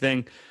same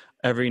thing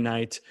every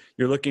night.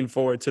 You're looking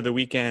forward to the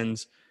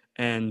weekends,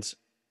 and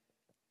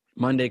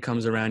Monday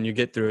comes around, you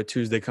get through it.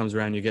 Tuesday comes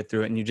around, you get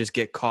through it, and you just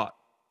get caught.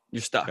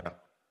 You're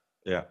stuck.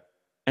 Yeah.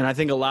 And I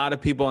think a lot of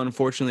people,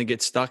 unfortunately,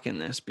 get stuck in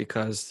this,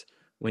 because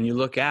when you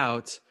look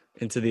out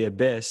into the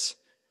abyss,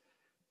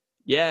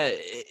 it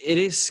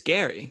is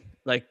scary.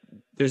 Like,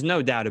 there's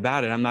no doubt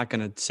about it. I'm not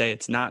going to say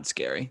it's not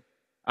scary.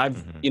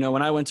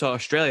 When I went to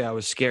Australia, I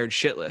was scared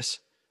shitless.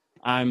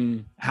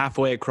 I'm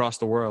halfway across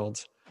the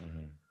world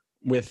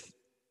with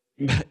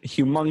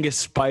humongous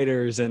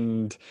spiders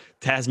and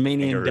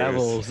Tasmanian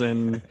devils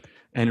and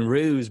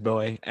roos,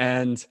 boy.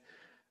 And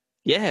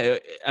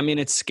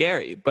it's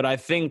scary, but I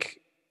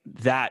think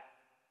that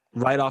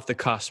right off the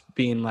cusp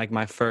being like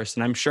my first,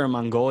 and I'm sure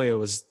Mongolia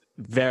was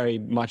very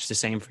much the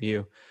same for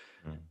you.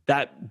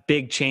 That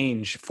big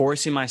change,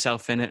 forcing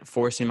myself in it,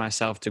 forcing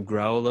myself to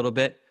grow a little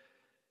bit.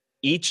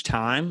 Each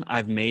time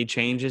I've made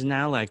changes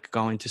now, like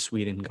going to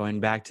Sweden,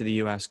 going back to the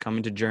US,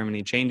 coming to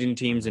Germany, changing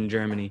teams in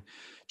Germany,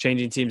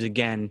 changing teams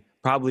again,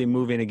 probably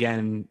moving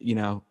again, you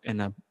know, in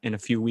a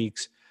few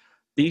weeks,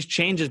 these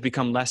changes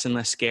become less and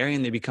less scary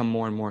and they become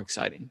more and more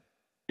exciting.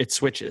 It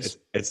switches.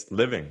 It's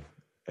living.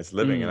 It's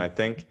living. And I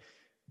think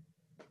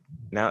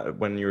now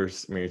when you're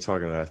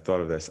talking about it, I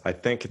thought of this. I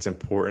think it's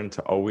important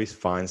to always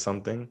find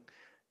something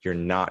you're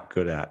not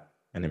good at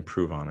and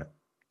improve on it.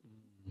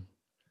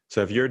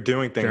 So if you're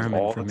doing things German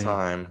all for the me.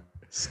 time,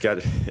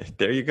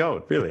 there you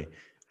go, really.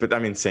 But I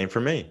mean, same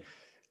for me.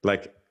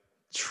 Like,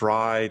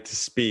 try to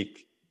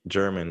speak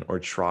German or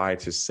try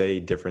to say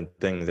different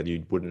things that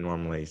you wouldn't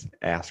normally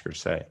ask or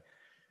say.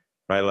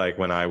 Right? Like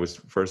when I was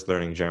first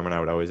learning German, I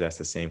would always ask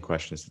the same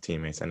questions to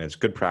teammates, and it's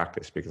good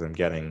practice because I'm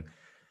getting,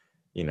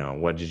 you know,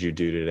 what did you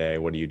do today?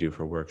 What do you do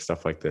for work?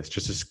 Stuff like this.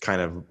 Just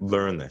kind of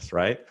learn this,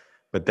 right?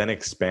 But then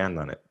expand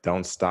on it.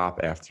 Don't stop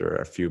after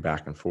a few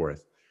back and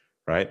forth,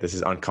 right? This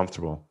is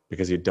uncomfortable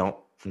because you don't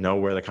know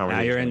where the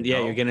conversation Now is.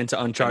 you're getting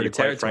into uncharted you,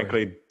 quite territory.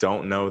 frankly,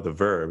 don't know the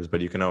verbs,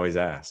 but you can always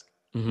ask,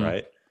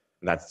 right?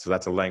 That's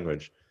a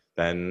language.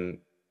 Then,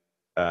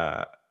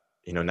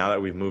 you know, now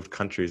that we've moved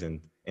countries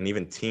and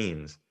even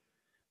teams,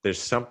 there's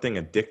something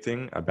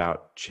addicting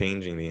about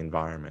changing the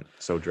environment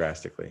so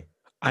drastically.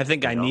 I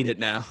think I need it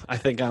now. I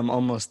think I'm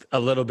almost a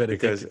little bit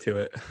addicted to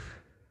it.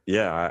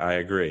 Yeah, I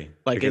agree.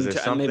 Like because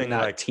there's something maybe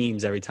not like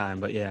teams every time,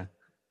 but yeah.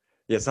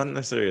 Yeah, it's not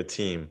necessarily a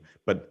team,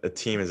 but a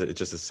team is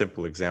just a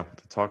simple example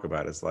to talk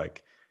about. It's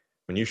like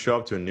when you show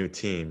up to a new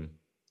team,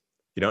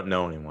 you don't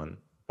know anyone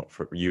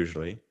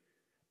usually,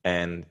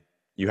 and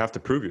you have to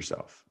prove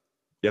yourself.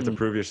 You have to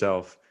prove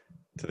yourself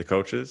to the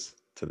coaches,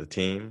 to the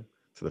team,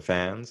 to the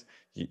fans.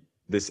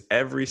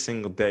 Every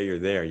single day you're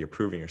there, you're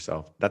proving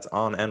yourself. That's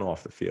on and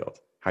off the field.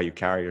 How you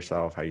carry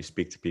yourself, how you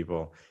speak to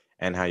people,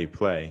 and how you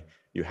play.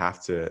 You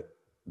have to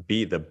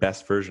be the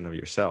best version of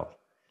yourself,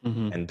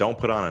 and don't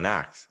put on an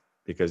act.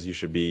 Because this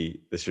should be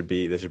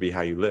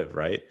how you live,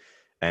 right?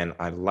 And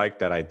I like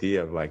that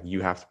idea of like, you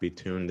have to be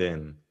tuned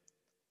in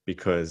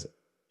because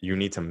you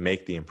need to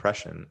make the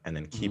impression and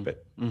then keep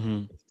it.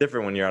 It's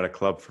different when you're at a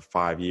club for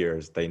 5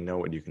 years. They know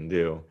what you can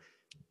do.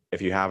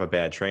 If you have a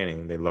bad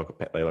training, they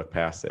look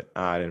past it.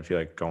 I didn't feel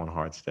like going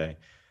hard today.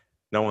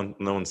 No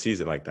one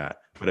sees it like that.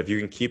 But if you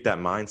can keep that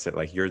mindset,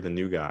 like you're the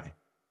new guy,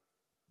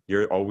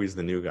 you're always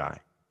the new guy.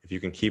 If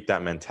you can keep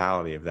that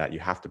mentality of that, you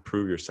have to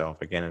prove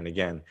yourself again and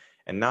again.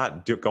 And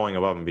not going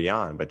above and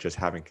beyond, but just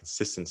having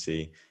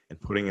consistency and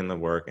putting in the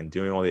work and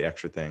doing all the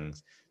extra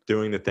things,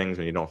 doing the things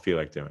when you don't feel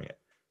like doing it,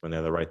 when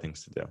they're the right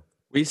things to do.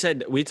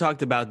 We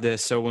talked about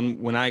this. So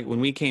when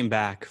we came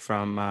back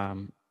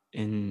from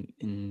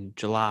in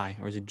July,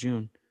 or was it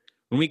June?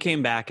 When we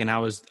came back and I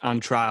was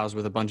on trials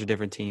with a bunch of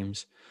different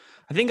teams,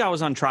 I think I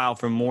was on trial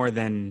for more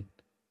than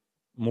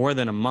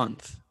a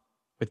month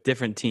with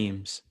different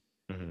teams.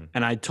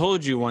 And I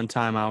told you one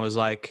time, I was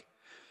like,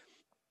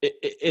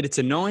 it's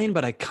annoying,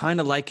 but I kind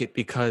of like it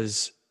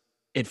because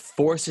it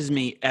forces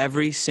me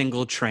every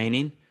single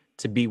training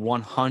to be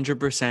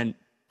 100%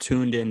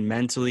 tuned in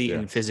mentally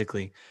and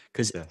physically,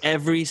 because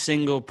every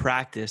single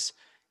practice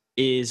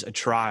is a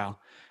trial.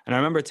 And I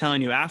remember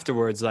telling you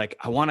afterwards, like,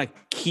 I want to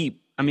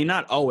keep, I mean,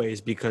 not always,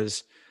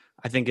 because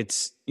I think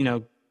it's, you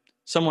know,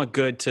 somewhat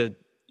good to,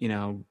 you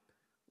know,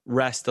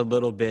 rest a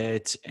little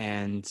bit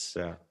and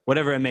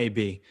whatever it may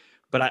be.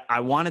 But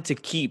I wanted to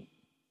keep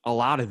a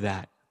lot of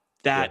that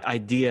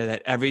idea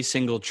that every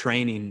single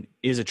training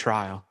is a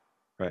trial.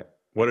 Right.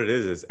 What it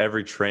is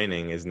every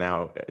training is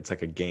now, it's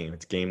like a game.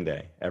 It's game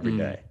day every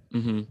day.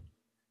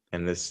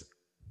 And this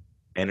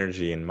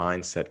energy and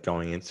mindset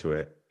going into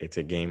it, it's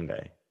a game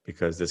day,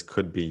 because this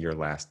could be your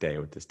last day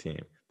with this team.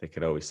 They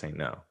could always say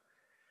no.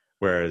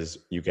 Whereas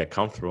you get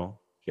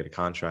comfortable, you get a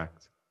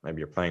contract, maybe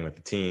you're playing with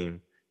the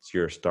team, it's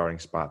your starting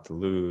spot to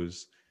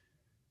lose.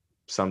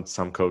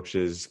 Some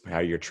coaches, how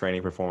your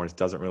training performance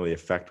doesn't really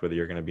affect whether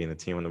you're going to be in the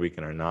team on the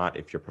weekend or not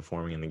if you're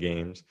performing in the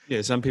games.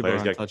 Yeah, some people are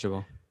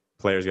untouchable.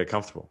 Players get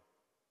comfortable.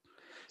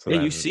 So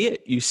yeah, you see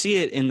it. You see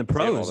it in the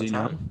pros.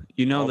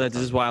 You know that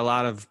this is why a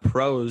lot of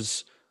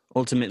pros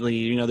ultimately,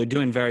 you know, they're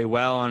doing very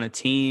well on a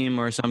team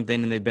or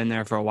something, and they've been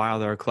there for a while.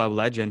 They're a club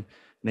legend.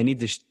 They need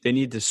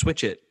to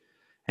switch it.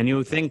 And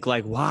you think,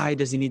 like, why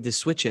does he need to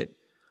switch it?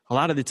 A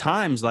lot of the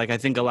times, like, I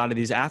think a lot of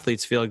these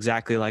athletes feel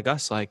exactly like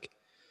us, like,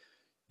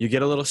 you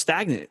get a little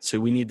stagnant. So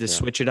we need to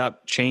switch it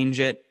up,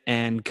 change it,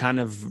 and kind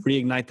of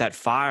reignite that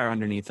fire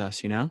underneath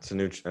us, you know? It's a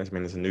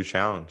new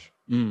challenge.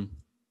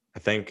 I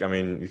think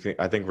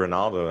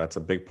Ronaldo, that's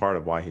a big part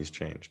of why he's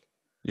changed.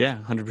 Yeah,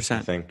 100%.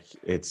 I think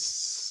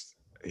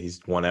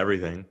he's won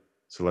everything.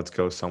 So let's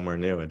go somewhere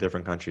new, a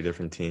different country,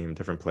 different team,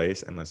 different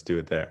place, and let's do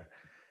it there.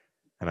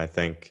 And I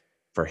think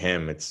for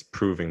him, it's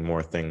proving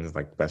more things,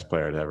 like best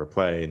player to ever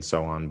play and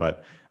so on.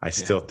 But I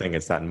still think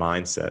it's that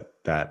mindset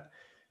that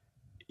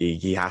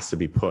he has to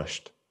be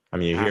pushed. I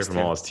mean, you hear from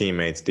all his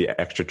teammates the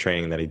extra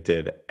training that he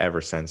did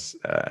ever since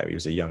he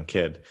was a young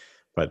kid,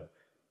 but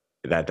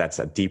that's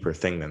a deeper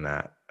thing than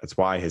that. That's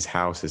why his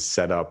house is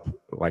set up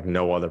like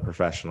no other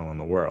professional in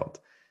the world.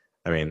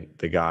 I mean,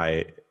 the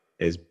guy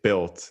is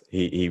built.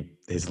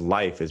 His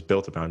life is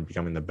built upon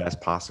becoming the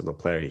best possible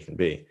player he can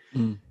be.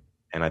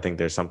 And I think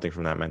there's something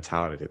from that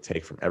mentality to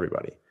take from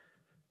everybody.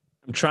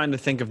 I'm trying to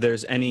think if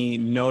there's any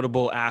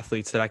notable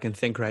athletes that I can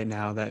think right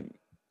now that,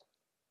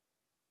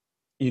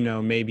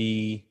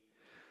 maybe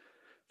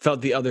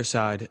felt the other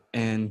side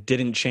and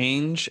didn't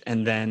change,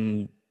 and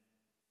then,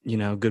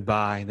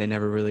 goodbye. They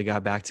never really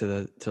got back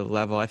to the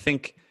level. I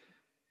think,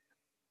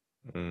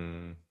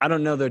 I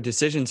don't know their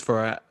decisions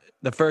for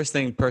the first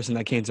person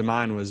that came to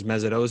mind was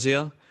Mesut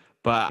Ozil,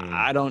 but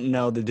I don't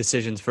know the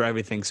decisions for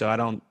everything. So I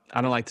don't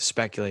like to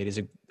speculate. He's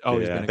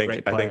always been a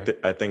great player.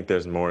 I think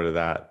there's more to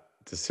that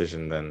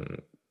decision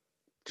than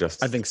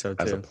just I think so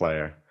too. As a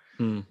player.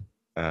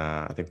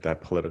 I think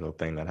that political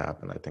thing that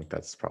happened, I think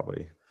that's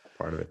probably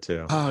part of it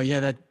too. Oh yeah,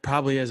 that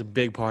probably is a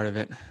big part of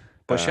it.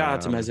 But shout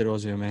out to Mesut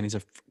Ozil, man. He's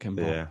a freaking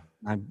ball. Yeah.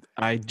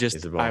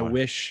 I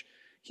wish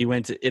he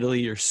went to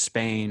Italy or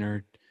Spain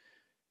or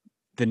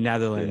the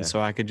Netherlands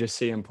so I could just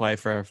see him play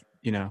for,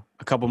 a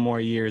couple more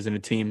years in a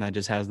team that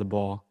just has the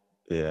ball.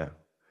 Yeah.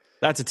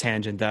 That's a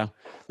tangent though.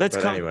 Let's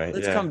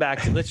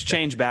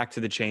change back to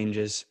the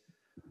changes.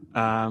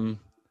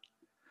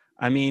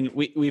 I mean,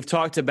 we've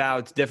talked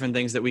about different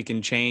things that we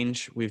can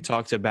change. We've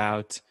talked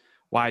about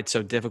why it's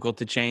so difficult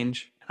to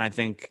change. And I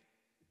think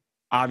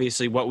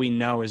obviously what we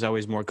know is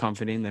always more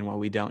comforting than what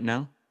we don't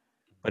know.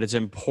 But it's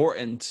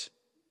important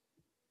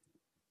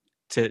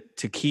to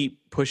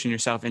keep pushing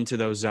yourself into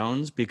those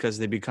zones because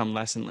they become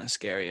less and less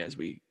scary as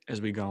we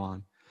go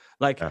on.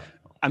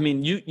 I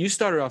mean, you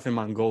started off in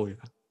Mongolia.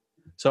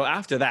 So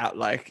after that,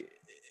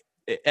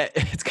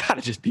 it's got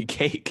to just be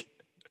cake.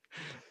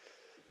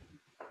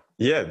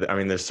 Yeah, I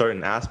mean, there's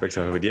certain aspects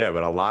of it,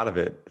 but a lot of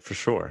it for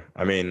sure.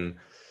 I mean,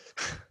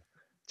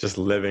 just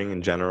living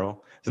in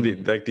general. So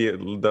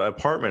the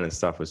apartment and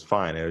stuff was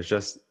fine. It was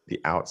just the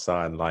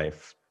outside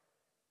life,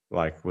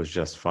 was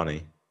just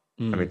funny.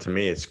 I mean, to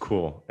me, it's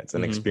cool. It's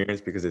an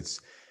experience because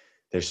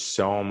there's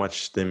so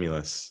much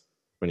stimulus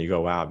when you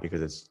go out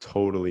because it's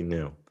totally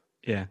new.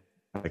 Yeah,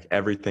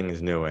 everything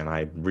is new, and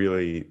I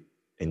really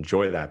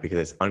enjoy that because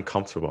it's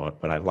uncomfortable,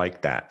 but I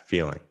like that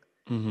feeling.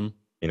 Where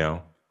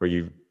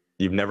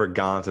you've never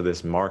gone to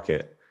this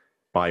market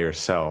by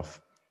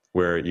yourself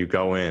where you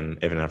go in,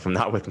 even if I'm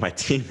not with my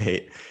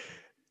teammate,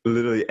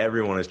 literally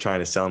everyone is trying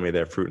to sell me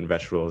their fruit and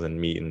vegetables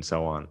and meat and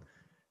so on.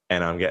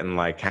 And I'm getting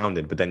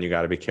hounded, but then you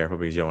got to be careful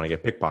because you don't want to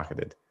get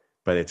pickpocketed.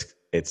 But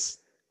it's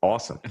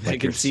awesome. They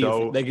can see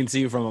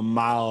you from a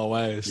mile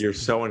away. You're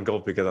so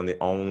engulfed because I'm the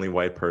only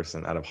white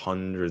person out of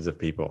hundreds of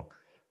people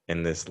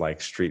in this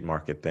street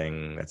market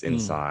thing that's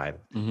inside.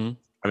 I mean,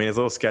 it's a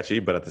little sketchy,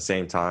 but at the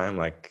same time,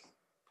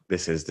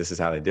 this is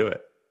how they do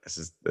it. This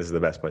is the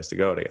best place to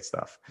go to get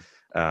stuff.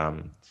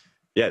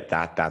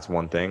 That's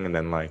one thing. And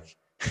then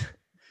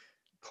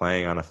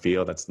playing on a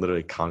field that's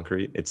literally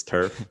concrete. It's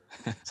turf,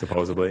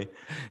 supposedly,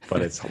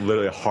 but it's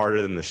literally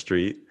harder than the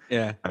street.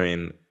 Yeah. I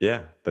mean,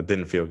 that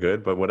didn't feel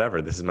good, but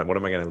whatever. What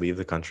am I going to leave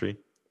the country?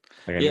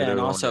 And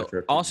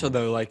also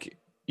though,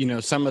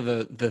 some of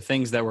the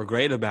things that were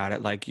great about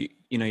it,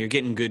 you're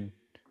getting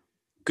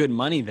good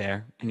money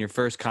there in your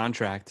first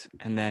contract.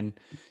 And then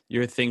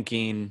you're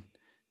thinking,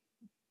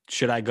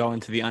 should I go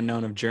into the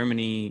unknown of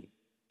Germany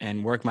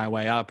and work my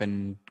way up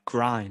and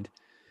grind,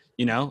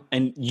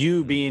 and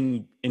you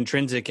being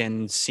intrinsic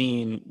and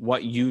seeing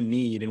what you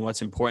need and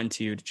what's important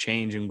to you to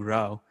change and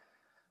grow.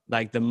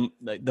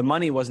 The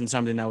money wasn't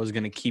something that was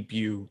going to keep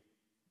you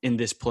in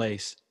this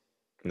place.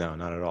 No,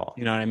 not at all.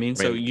 You know what I mean?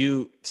 So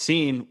you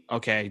seeing,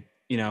 okay,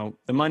 the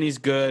money's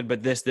good,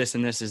 but this,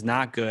 and this is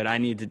not good. I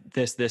need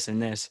this,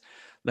 and this.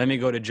 Let me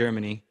go to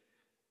Germany.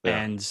 Yeah.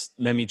 And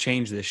let me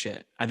change this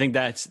shit. I think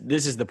this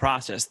is the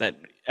process that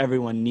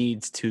everyone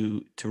needs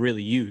to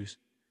really use.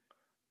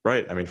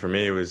 Right. I mean, for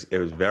me, it was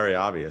very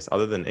obvious.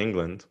 Other than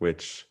England,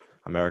 which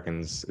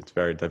Americans, it's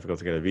very difficult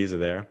to get a visa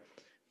there.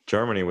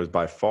 Germany was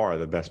by far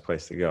the best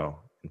place to go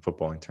in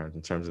footballing terms,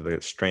 in terms of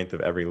the strength of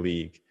every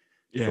league.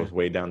 It goes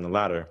way down the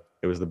ladder.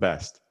 It was the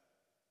best.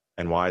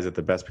 And why is it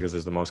the best? Because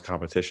there's the most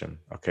competition.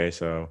 Okay,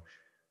 so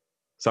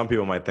some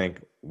people might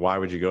think, why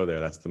would you go there?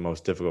 That's the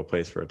most difficult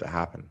place for it to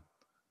happen.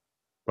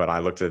 But I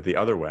looked at it the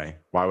other way.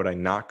 Why would I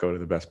not go to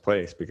the best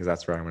place? Because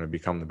that's where I'm going to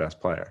become the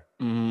best player,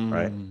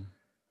 right?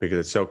 Because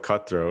it's so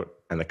cutthroat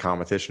and the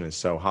competition is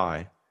so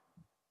high.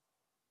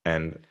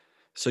 And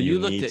so you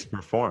need to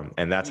perform.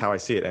 And that's how I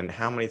see it. And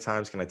how many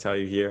times can I tell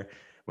you here,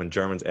 when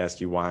Germans ask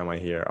you, why am I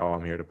here? Oh,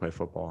 I'm here to play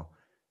football.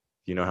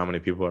 Do you know how many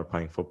people are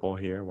playing football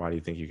here? Why do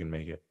you think you can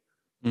make it?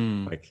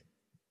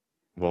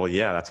 Well,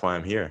 yeah, that's why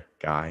I'm here,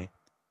 guy.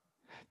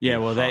 Yeah,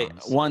 well, they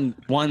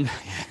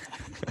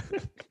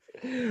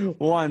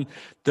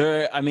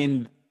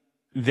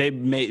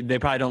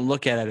probably don't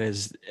look at it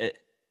as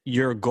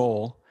your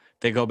goal.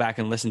 They go back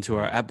and listen to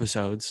our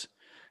episodes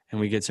and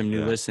we get some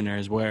new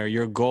listeners where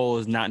your goal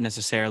is not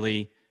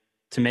necessarily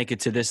to make it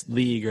to this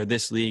league or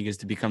this league is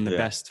to become the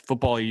best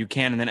footballer you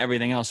can. And then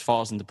everything else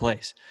falls into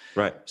place.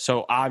 Right.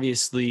 So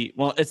obviously,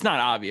 well, it's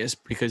not obvious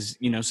because,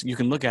 you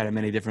can look at it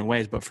many different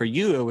ways, but for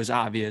you, it was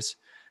obvious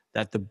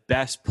that the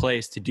best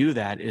place to do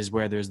that is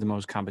where there's the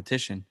most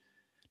competition.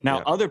 Now,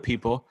 other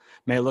people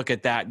may look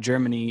at that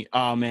Germany,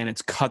 oh man,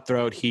 it's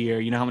cutthroat here.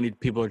 You know how many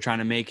people are trying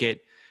to make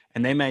it,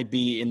 and they might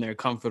be in their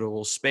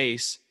comfortable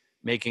space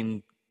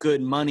making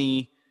good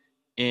money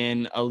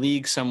in a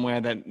league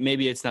somewhere that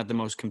maybe it's not the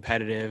most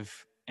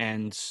competitive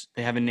and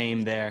they have a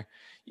name there,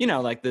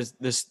 like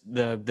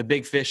the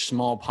big fish,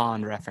 small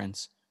pond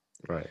reference.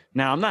 Right.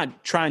 Now, I'm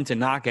not trying to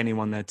knock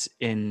anyone that's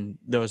in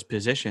those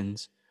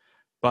positions,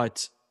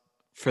 but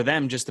for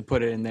them, just to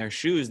put it in their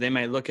shoes, they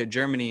might look at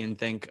Germany and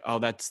think, oh,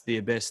 that's the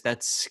abyss.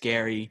 That's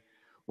scary.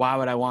 Why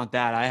would I want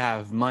that? I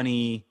have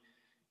money,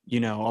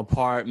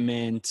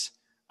 apartment.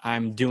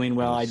 I'm doing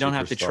well. I don't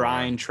have to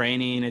try in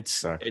training.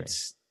 It's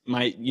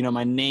my,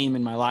 my name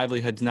and my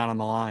livelihood's not on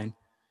the line.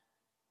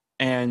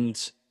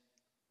 And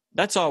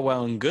that's all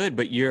well and good,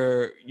 but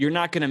you're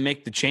not going to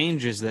make the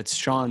changes that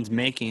Sean's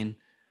making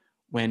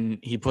when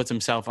he puts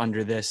himself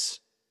under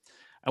this.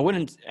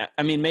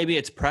 Maybe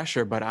it's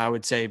pressure, but I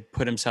would say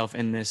put himself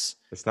in this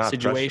it's not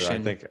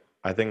situation. Pressure.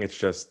 I think it's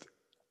just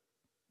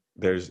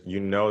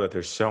that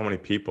there's so many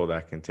people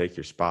that can take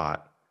your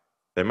spot.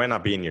 They might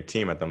not be in your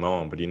team at the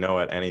moment, but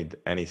at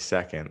any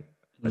second,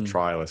 a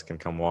trialist can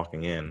come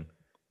walking in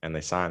and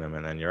they sign him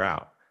and then you're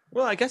out.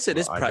 Well, I guess it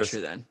is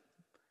pressure then.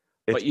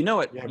 But you know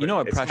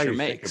what pressure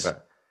makes.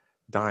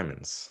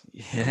 Diamonds.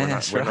 Yeah,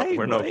 that's right.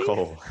 We're no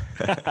coal.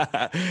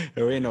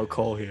 There ain't no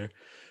coal here.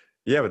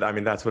 Yeah, but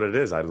that's what it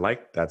is. I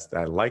like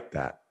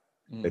that.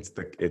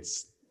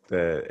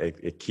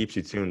 It keeps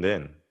you tuned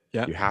in.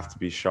 Yeah. You have to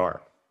be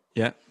sharp.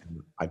 Yeah.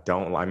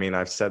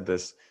 I've said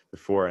this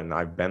before, and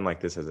I've been like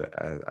this as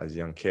a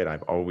young kid.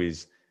 I've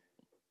always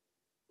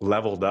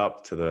leveled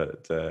up to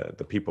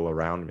the people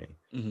around me.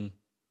 Mm-hmm.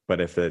 But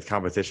if the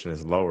competition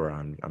is lower,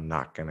 I'm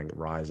not going to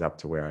rise up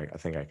to where I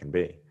think I can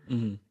be.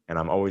 Mm-hmm. And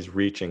I'm always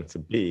reaching to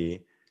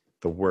be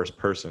the worst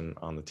person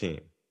on the team.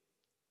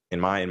 In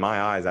my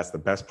eyes, that's the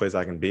best place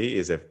I can be,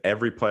 is if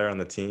every player on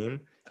the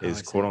team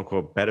is quote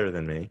unquote better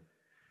than me,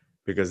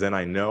 because then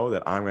I know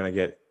that I'm going to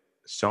get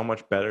so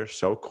much better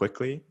so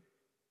quickly,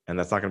 and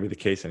that's not going to be the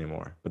case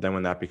anymore. But then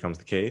when that becomes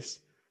the case,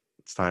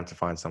 it's time to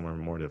find somewhere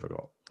more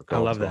difficult. I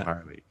love that.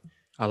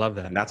 I love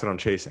that. And that's what I'm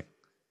chasing.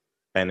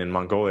 And in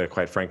Mongolia,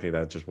 quite frankly,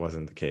 that just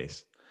wasn't the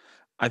case.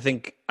 I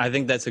think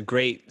that's a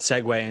great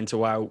segue into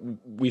why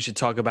we should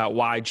talk about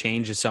why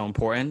change is so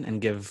important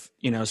and give,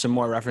 some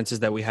more references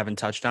that we haven't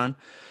touched on.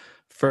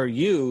 For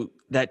you,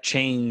 that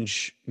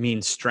change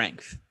means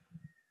strength.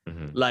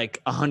 Mm-hmm.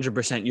 Like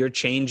 100%. You're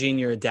changing,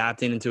 you're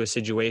adapting into a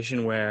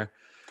situation where,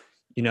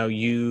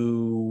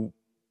 you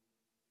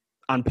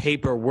on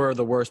paper were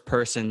the worst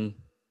person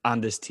on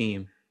this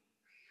team.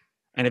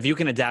 And if you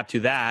can adapt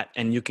to that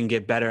and you can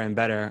get better and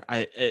better,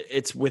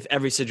 it's with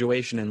every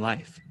situation in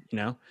life.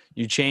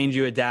 You change,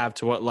 you adapt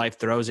to what life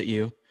throws at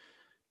you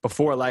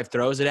before life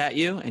throws it at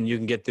you, and you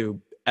can get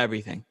through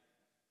everything.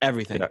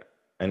 Yeah.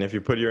 And if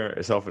you put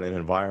yourself in an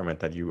environment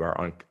that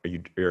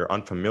you're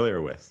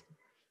unfamiliar with,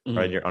 mm-hmm.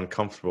 right? You're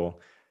uncomfortable.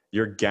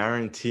 You're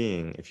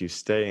guaranteeing, if you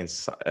stay in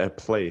a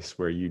place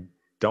where you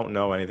don't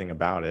know anything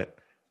about it,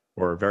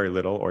 or very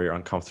little, or you're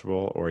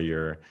uncomfortable, or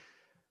you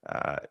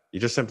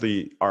just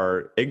simply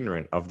are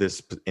ignorant of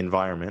this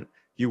environment,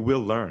 you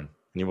will learn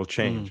and you will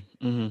change.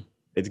 Mm-hmm.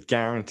 It's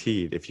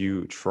guaranteed. If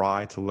you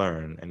try to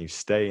learn and you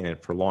stay in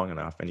it for long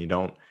enough and you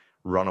don't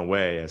run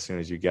away as soon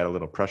as you get a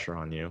little pressure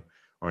on you,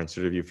 or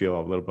instead of you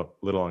feel a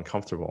little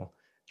uncomfortable,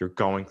 you're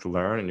going to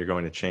learn and you're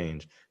going to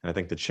change. And I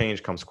think the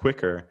change comes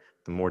quicker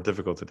the more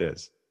difficult it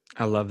is.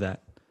 I love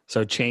that.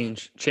 So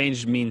change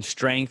means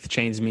strength.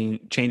 Change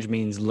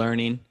means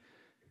learning.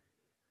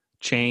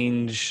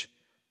 Change,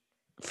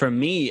 for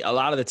me, a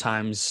lot of the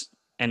times,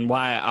 and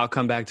why I'll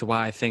come back to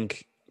why I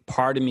think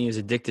part of me is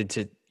addicted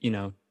to,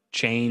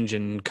 change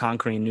and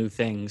conquering new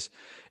things,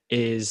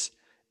 is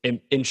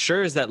it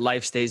ensures that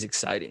life stays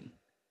exciting.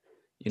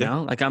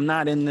 Like I'm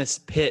not in this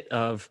pit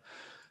of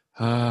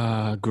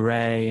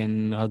gray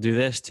and I'll do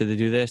this to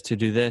do this to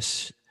do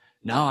this.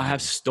 No, I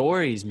have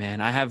stories, man.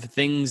 I have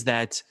things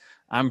that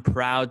I'm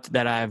proud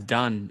that I have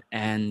done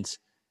and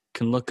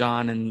can look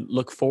on and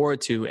look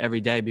forward to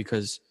every day,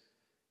 because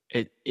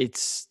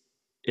it's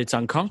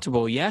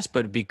uncomfortable, yes,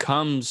 but it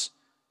becomes,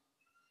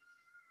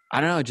 I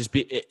don't know,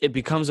 it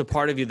becomes a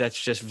part of you that's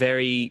just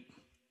very,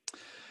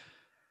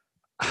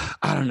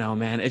 I don't know,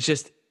 man. It's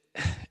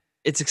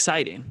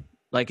exciting.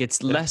 Like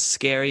it's less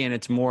scary and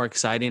it's more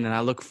exciting. And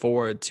I look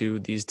forward to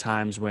these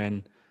times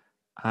when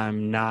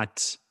I'm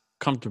not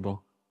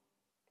comfortable.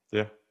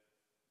 Yeah.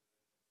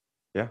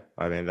 Yeah.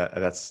 I mean,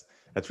 that's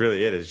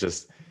really it. It's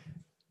just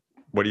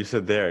what you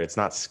said there. It's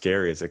not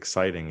scary. It's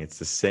exciting. It's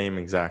the same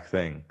exact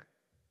thing,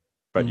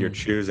 but you're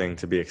choosing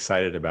to be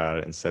excited about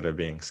it instead of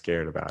being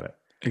scared about it.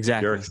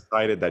 Exactly. You're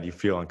excited that you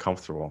feel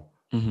uncomfortable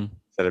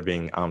instead of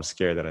being, I'm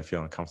scared that I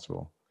feel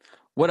uncomfortable.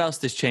 What else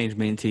does change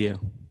mean to you?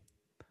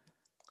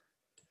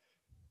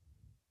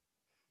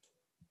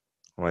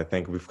 Well, I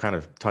think we've kind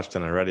of touched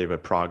on it already,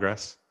 but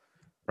progress,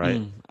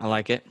 right? I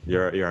like it.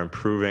 You're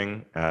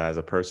improving as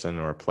a person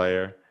or a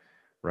player,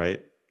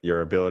 right?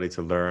 Your ability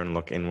to learn,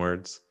 look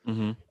inwards,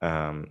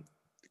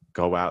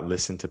 go out,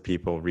 listen to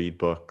people, read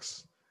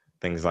books,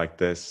 things like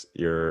this.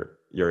 You're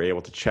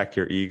able to check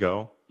your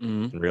ego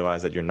and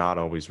realize that you're not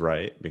always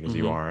right, because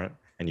you aren't,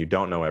 and you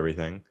don't know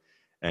everything,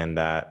 and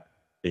that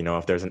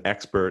if there's an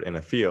expert in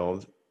a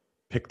field,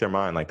 pick their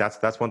mind. Like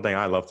that's one thing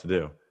I love to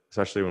do,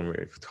 especially when we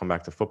come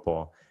back to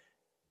football.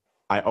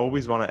 I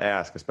always want to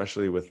ask,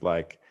 especially with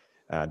like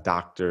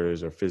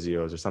doctors or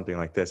physios or something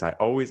like this. I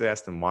always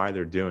ask them why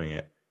they're doing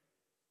it,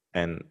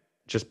 and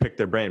just pick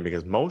their brain,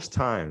 because most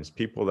times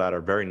people that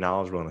are very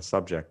knowledgeable in a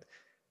subject,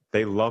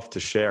 they love to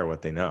share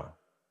what they know,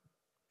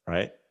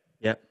 right?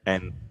 Yep.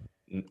 And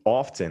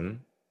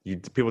often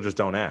people just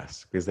don't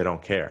ask because they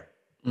don't care,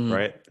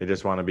 right? They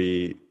just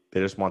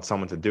want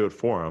someone to do it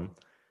for them,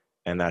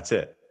 and that's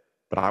it.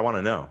 But I want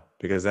to know,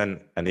 because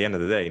then at the end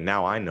of the day,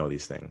 now I know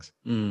these things,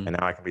 and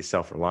now I can be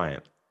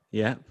self-reliant.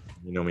 Yeah.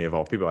 You know me, of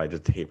all people, I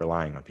just hate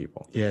relying on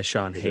people. Yeah,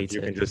 Sean hates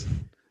it.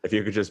 If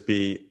you could just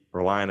be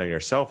reliant on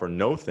yourself or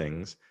know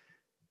things,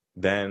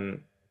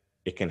 then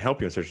it can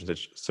help you in certain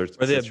situations.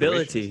 Or the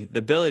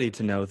ability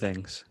to know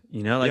things,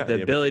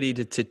 the ability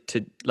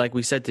to, like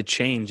we said, to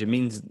change. It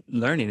means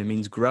learning. It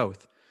means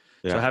growth.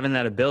 Yeah. So having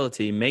that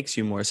ability makes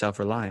you more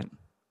self-reliant.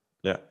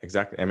 Yeah,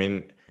 exactly. I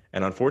mean,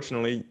 and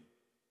unfortunately,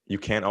 you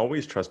can't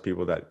always trust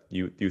people that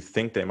you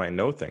think they might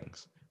know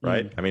things,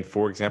 right? I mean,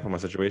 for example, my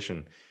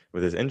situation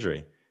with his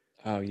injury.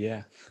 Oh,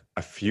 yeah.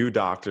 A few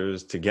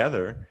doctors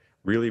together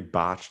really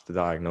botched the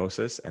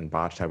diagnosis and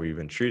botched how we've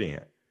been treating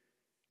it.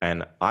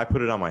 And I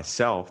put it on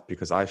myself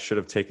because I should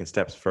have taken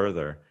steps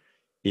further,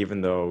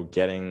 even though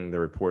getting the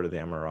report of the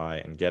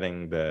MRI and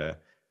getting the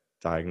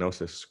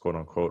diagnosis, quote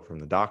unquote, from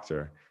the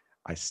doctor,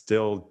 I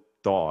still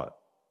thought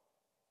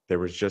there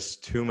was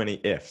just too many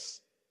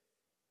ifs.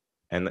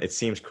 And it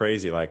seems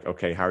crazy, like,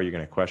 okay, how are you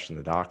going to question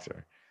the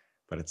doctor?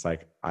 But it's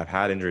like, I've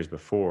had injuries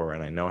before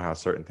and I know how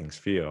certain things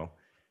feel.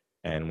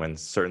 And when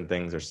certain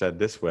things are said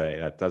this way,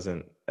 that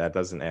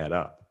doesn't add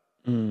up,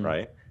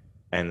 right?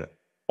 And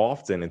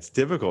often it's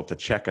difficult to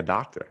check a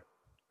doctor,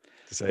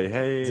 to say,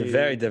 hey, it's a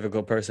very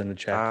difficult person to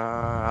check.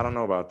 I don't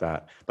know about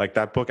that. Like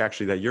that book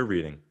actually that you're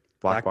reading,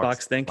 Black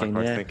Box Thinking.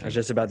 I was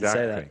just about to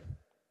say that.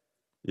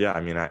 Yeah,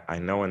 I mean, I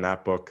know in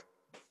that book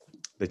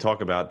they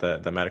talk about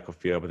the medical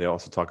field, but they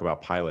also talk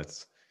about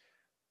pilots.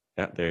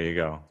 Yeah, there you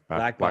go.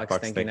 Black Box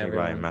Thinking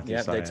by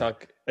Matthew Syed. They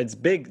talk. It's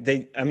big.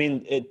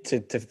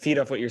 To feed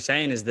off what you're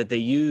saying is that they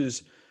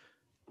use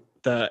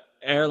the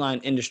airline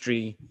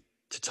industry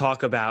to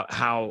talk about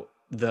how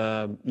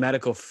the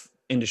medical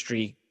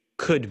industry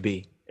could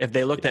be if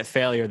they looked at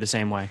failure the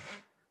same way.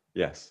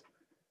 Yes.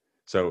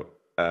 So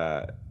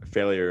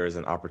failure is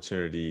an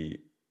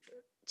opportunity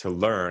to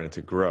learn and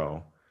to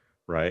grow,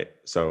 right?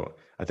 So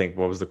I think,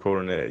 what was the quote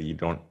on it?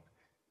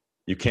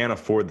 You can't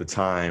afford the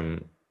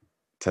time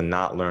to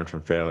not learn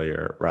from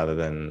failure, rather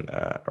than,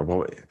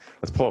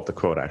 let's pull up the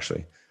quote.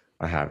 Actually,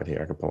 I have it here.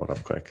 I can pull it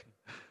up quick.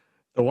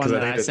 The one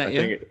that I sent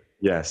you?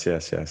 Yes. All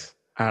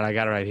right, I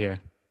got it right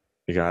here.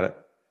 You got it?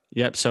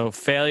 Yep. So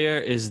failure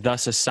is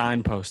thus a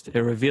signpost.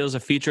 It reveals a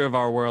feature of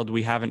our world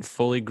we haven't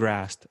fully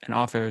grasped and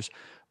offers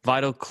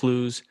vital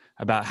clues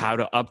about how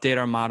to update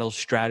our models,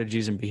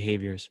 strategies, and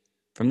behaviors.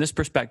 From this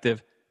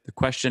perspective, the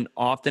question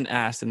often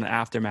asked in the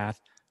aftermath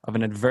of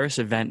an adverse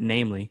event,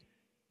 namely,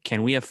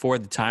 can we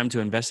afford the time to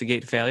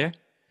investigate failure,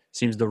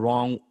 seems the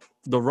wrong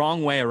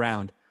way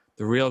around.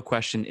 The real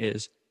question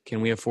is,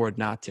 can we afford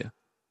not to?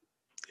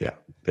 Yeah,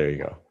 there you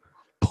go.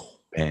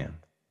 Bam.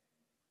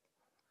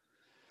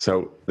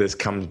 So this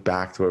comes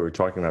back to what we were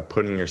talking about,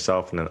 putting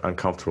yourself in an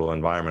uncomfortable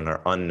environment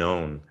or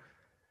unknown,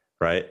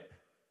 right?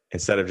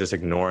 Instead of just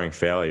ignoring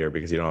failure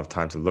because you don't have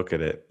time to look at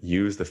it,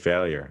 use the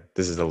failure.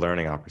 This is a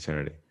learning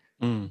opportunity.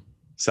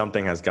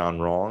 Something has gone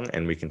wrong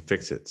and we can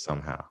fix it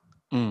somehow.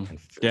 And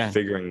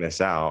figuring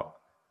this out,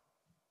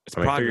 it's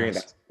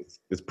progress.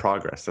 It's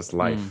progress. That's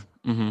life,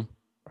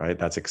 right?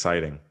 That's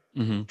exciting.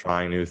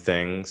 Trying new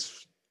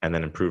things and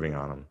then improving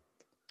on them.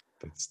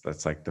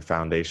 That's like the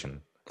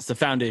foundation. It's the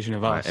foundation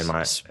of us,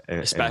 especially.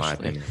 In my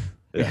opinion.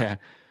 Yeah.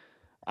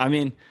 I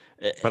mean,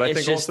 but I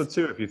think also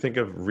too, if you think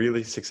of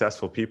really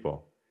successful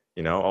people,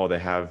 they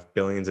have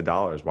billions of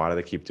dollars. Why do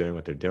they keep doing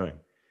what they're doing?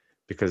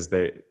 Because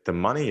the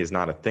money is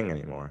not a thing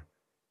anymore.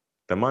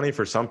 The money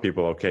for some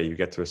people, okay, you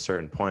get to a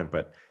certain point,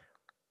 but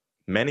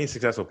many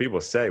successful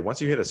people say once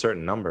you hit a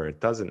certain number,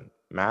 it doesn't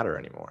matter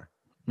anymore,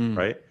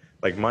 right?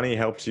 Like money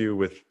helps you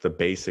with the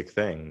basic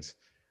things,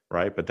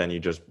 right? But then you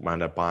just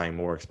wind up buying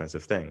more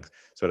expensive things.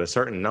 So at a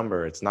certain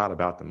number, it's not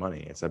about the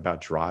money. It's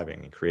about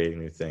driving and creating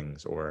new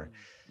things, or,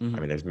 I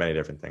mean, there's many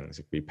different things.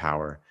 It could be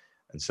power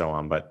and so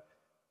on. But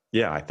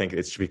yeah, I think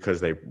it's because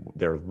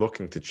they're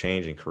looking to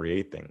change and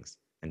create things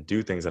and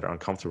do things that are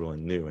uncomfortable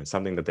and new and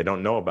something that they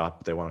don't know about,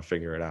 but they want to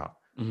figure it out.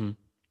 And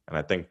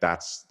I think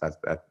that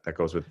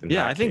goes with.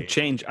 I think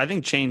change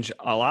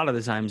a lot of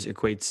the times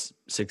equates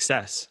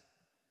success.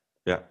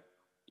 Yeah.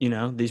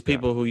 These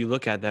people who you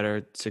look at that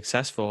are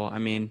successful. I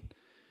mean,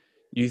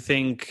 you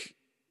think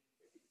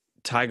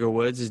Tiger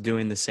Woods is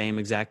doing the same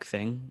exact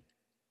thing,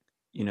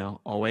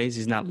 always.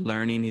 He's not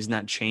learning. He's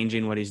not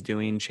changing what he's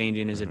doing,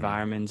 changing his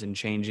environments and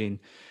changing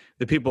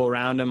the people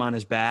around him on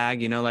his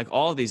bag. Like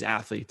all of these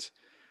athletes,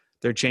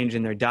 they're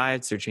changing their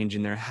diets. They're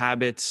changing their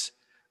habits.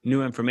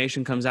 New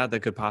information comes out that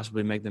could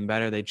possibly make them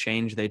better. They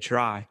change, they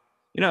try.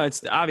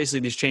 It's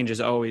obviously these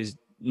changes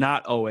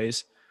not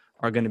always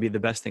are going to be the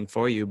best thing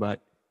for you,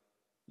 but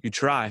you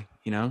try,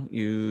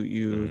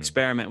 you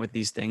experiment with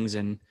these things.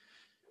 And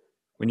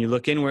when you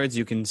look inwards,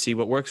 you can see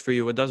what works for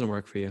you, what doesn't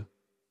work for you.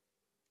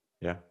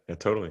 Yeah,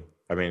 totally.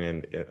 I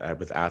mean,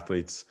 with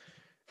athletes,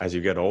 as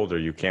you get older,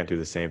 you can't do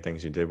the same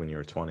things you did when you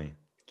were 20.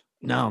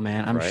 No,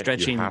 man, I'm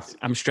stretching.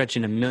 I'm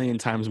stretching 1,000,000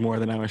 times more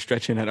than I was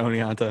stretching at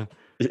Oneonta.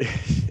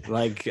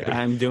 Like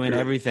I'm doing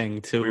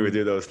everything to. We would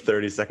do those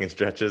 30-second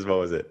stretches. What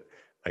was it?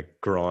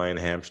 Like groin,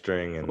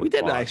 hamstring, and we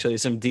did quad. Actually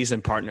some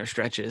decent partner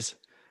stretches,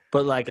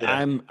 but like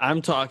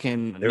I'm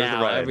talking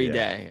now every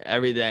day.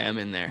 Every day I'm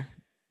in there.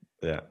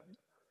 Yeah.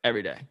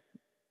 Every day.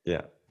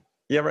 Yeah.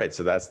 Yeah. Right.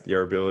 So that's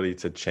your ability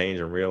to change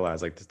and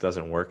realize like this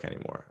doesn't work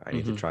anymore. I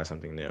need to try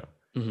something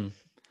new.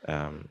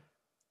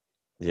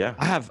 Yeah.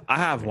 I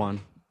have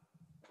one.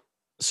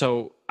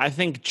 So I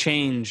think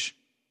change,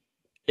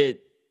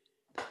 it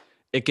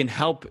can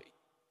help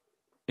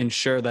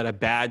ensure that a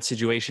bad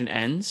situation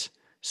ends.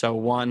 So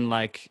one,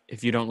 like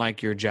if you don't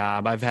like your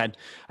job, I've had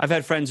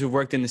friends who've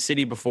worked in the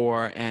city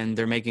before and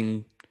they're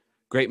making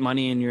great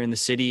money and you're in the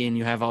city and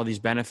you have all these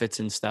benefits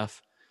and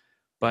stuff,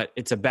 but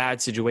it's a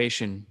bad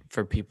situation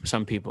for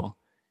some people,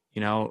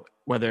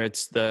 whether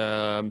it's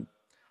the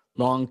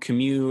long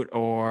commute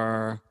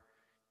or,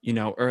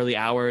 early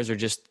hours or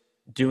just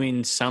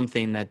doing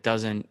something that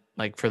doesn't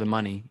like for the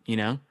money,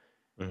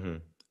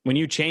 When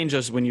you change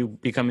those, when you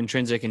become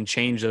intrinsic and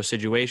change those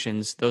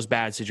situations, those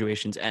bad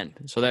situations end.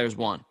 So there's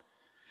one.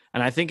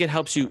 And I think it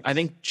helps you, I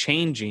think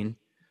changing,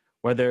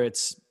 whether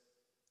it's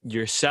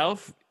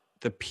yourself,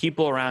 the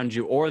people around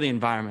you, or the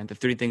environment, the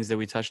three things that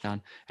we touched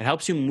on, it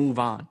helps you move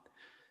on.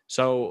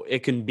 So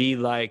it can be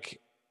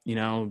like,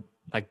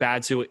 like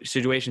bad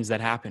situations that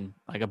happen,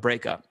 like a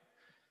breakup.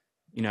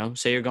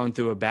 Say you're going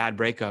through a bad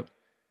breakup.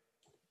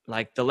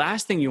 Like the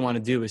last thing you want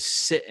to do is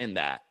sit in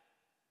that.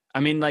 I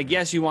mean, like,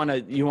 yes, you want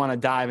to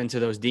dive into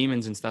those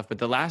demons and stuff, but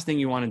the last thing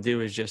you want to do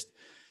is just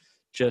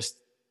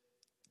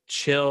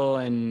chill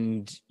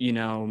and,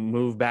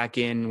 move back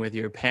in with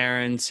your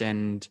parents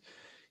and,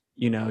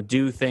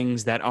 do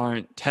things that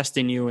aren't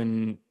testing you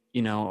and,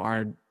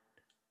 are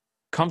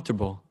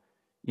comfortable,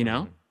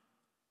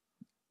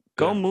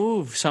 Go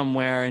move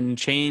somewhere and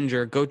change,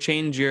 or go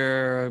change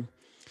your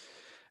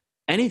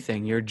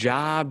anything, your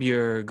job,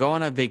 go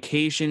on a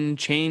vacation,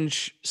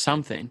 change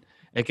something.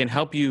 It can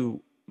help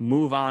you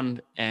move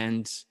on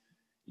and,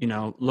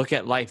 look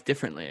at life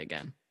differently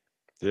again.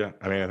 Yeah.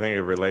 I mean, I think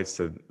it relates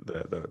to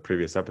the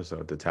previous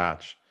episode,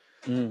 detach.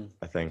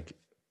 I think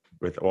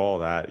with all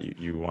that,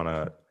 you want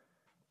to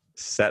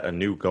set a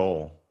new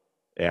goal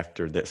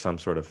after some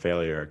sort of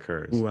failure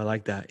occurs. Ooh, I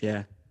like that.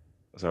 Yeah.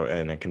 So,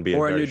 and it can be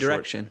a new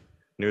direction.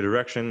 New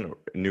direction,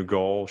 new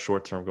goal,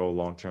 short-term goal,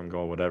 long-term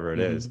goal, whatever it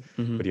is.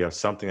 But you have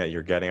something that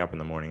you're getting up in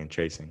the morning and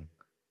chasing.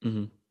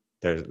 You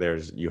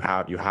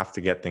have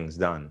to get things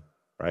done,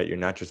 right? You're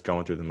not just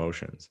going through the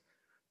motions,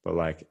 but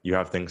like you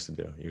have things to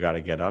do. You got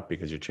to get up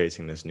because you're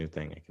chasing this new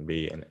thing. It can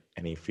be in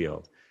any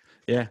field.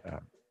 Yeah.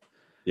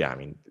 I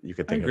mean, you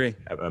could think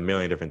of a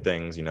million different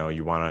things. You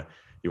want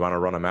to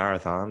run a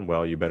marathon.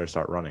 Well, you better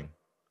start running.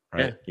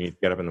 Right. Yeah. You need to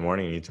get up in the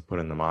morning. You need to put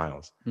in the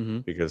miles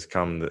because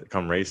come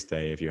race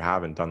day, if you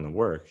haven't done the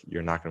work,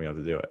 you're not going to be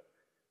able to do it,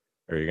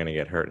 or you're going to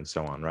get hurt and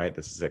so on. Right.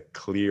 This is a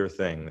clear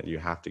thing that you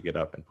have to get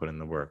up and put in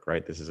the work.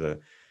 Right. This is a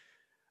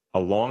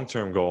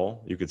long-term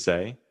goal, you could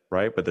say.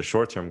 Right. But the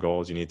short-term goal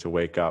is you need to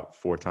wake up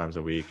 4 times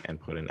a week and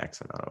put in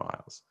X amount of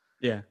miles.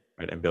 Yeah.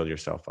 Right. And build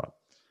yourself up.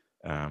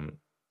 I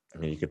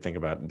mean, you could think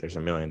about there's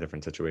a million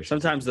different situations.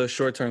 Sometimes those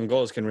short-term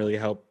goals can really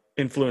help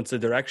influence the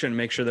direction,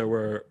 make sure that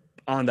we're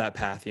on that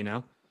path,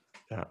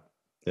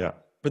 Yeah.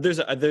 But there's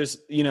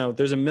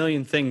a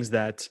million things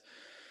that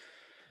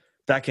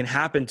can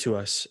happen to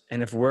us.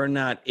 And if we're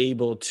not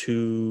able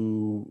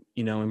to,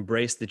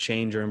 embrace the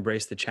change or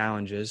embrace the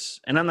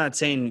challenges, and I'm not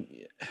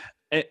saying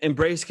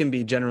embrace can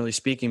be generally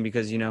speaking,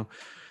 because,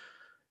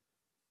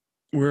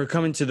 we're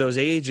coming to those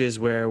ages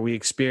where we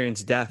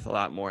experience death a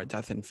lot more,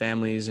 death in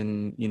families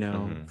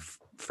and,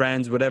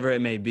 friends, whatever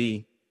it may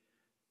be.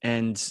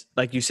 And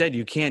like you said,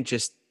 you can't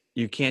just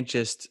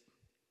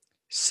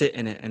sit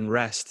in it and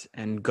rest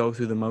and go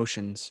through the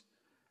motions.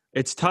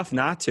 It's tough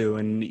not to.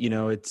 And,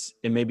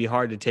 it may be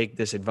hard to take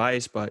this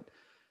advice, but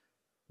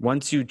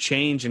once you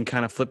change and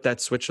kind of flip that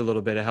switch a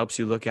little bit, it helps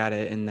you look at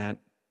it in that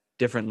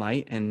different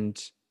light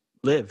and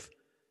live.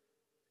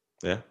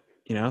 Yeah.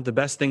 The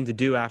best thing to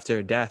do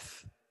after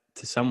death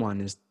to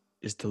someone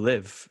is to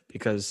live,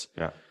 because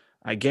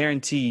I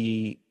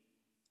guarantee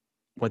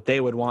what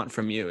they would want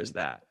from you is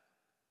that.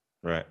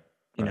 Right.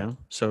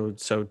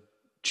 So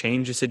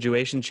change the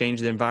situation,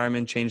 change the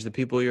environment, change the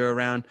people you're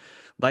around,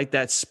 light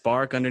that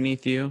spark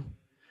underneath you,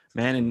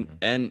 man.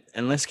 And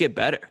let's get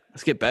better.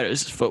 Let's get better.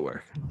 This is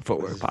Footwork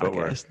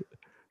Podcast.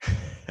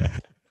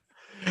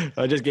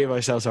 I just gave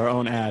ourselves our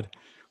own ad.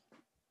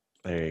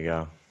 There you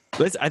go.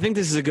 I think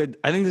this is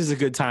a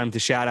good time to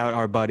shout out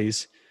our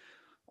buddies.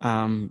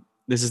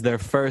 This is their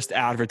first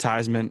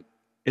advertisement.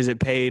 Is it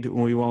paid?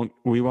 We won't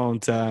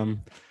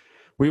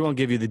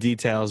give you the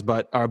details,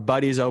 but our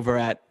buddies over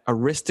at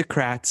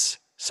Aristocrats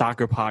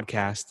Soccer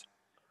Podcast,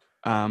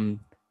 Great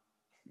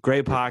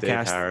With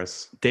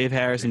podcast. Dave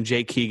Harris and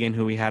Jake Keegan,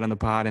 who we had on the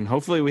pod, and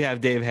hopefully we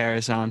have Dave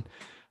Harris on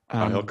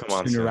he'll come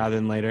on sooner soon. rather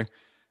than later.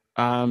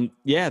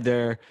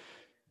 They're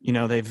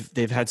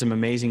they've had some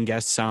amazing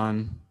guests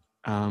on.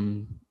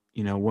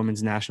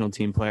 Women's national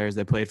team players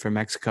that played for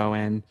Mexico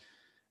and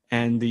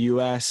the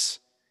U.S.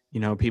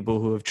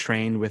 People who have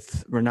trained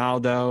with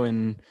Ronaldo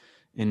and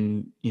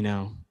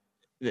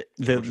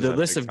the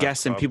list of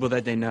guests and people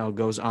that they know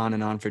goes on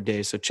and on for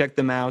days. So check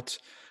them out.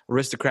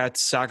 Aristocrats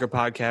Soccer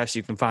Podcast.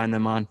 You can find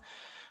them on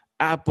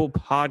Apple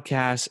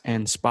Podcasts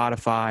and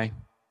Spotify.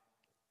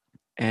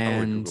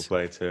 And Google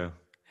Play too.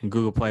 And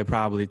Google Play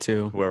probably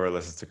too. Whoever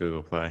listens to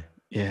Google Play.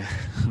 Yeah.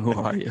 Who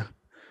are you?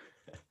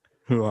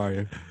 Who are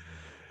you?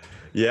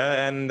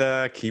 Yeah,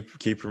 and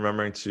keep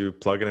remembering to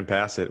plug it and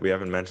pass it. We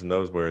haven't mentioned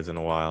those words in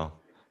a while.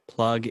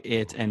 Plug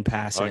it and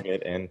pass Plug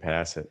it and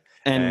pass it.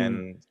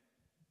 And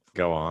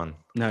go on.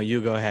 No,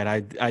 you go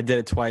ahead. I did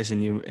it twice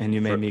and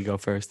you made me go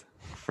first.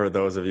 For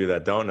those of you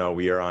that don't know,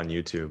 we are on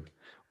YouTube.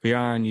 We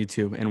are on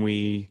YouTube, and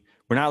we're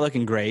not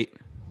looking great.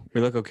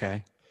 We look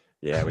okay.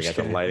 Yeah, we got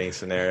the lighting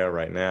scenario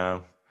right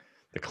now.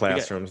 The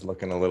classroom's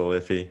looking a little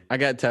iffy. I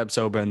got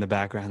Tabsoba in the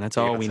background. That's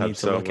all we need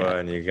to look at.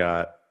 And you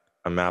got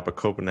a map of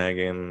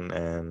Copenhagen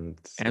and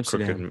a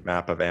crooked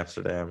map of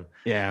Amsterdam.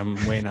 Yeah, I'm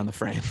waiting on the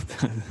frame.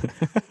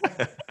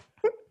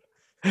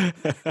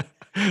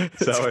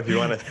 So if you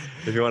want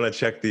to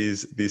check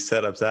these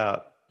setups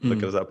out,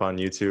 look us up on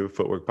YouTube,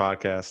 Footwork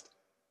Podcast.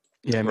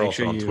 Yeah, We're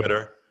also on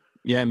Twitter.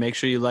 Yeah, make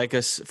sure you like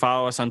us,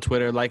 follow us on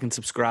Twitter, like and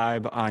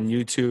subscribe on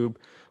YouTube.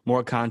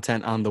 More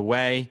content on the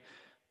way.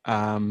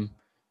 We're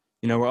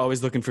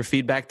always looking for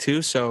feedback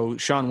too. So,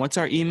 Sean, what's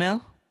our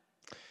email?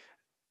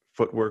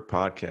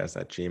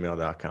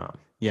 footworkpodcast@gmail.com.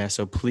 Yeah,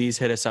 so please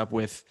hit us up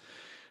with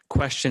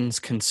questions,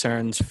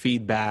 concerns,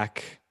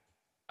 feedback,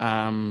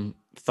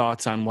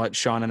 thoughts on what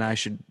Sean and I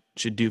should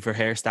do for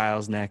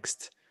hairstyles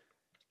next.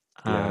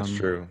 Yeah, that's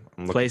true.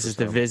 Places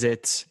to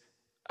visit.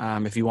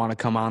 If you want to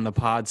come on the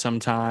pod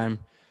sometime,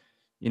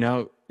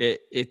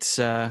 it's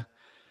been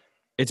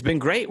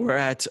great. We're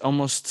at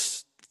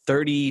almost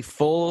 30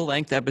 full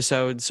length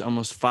episodes,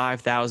 almost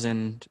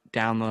 5,000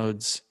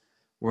 downloads.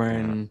 We're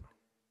in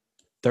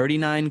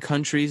 39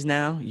 countries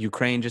now.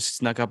 Ukraine just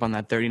snuck up on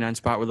that 39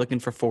 spot. We're looking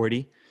for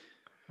 40.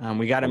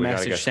 We got a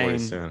message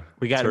saying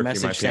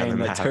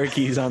that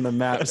Turkey's on the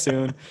map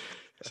soon.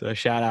 So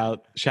shout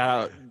out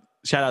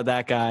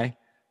that guy.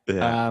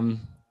 Yeah.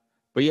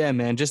 But yeah,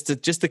 man, just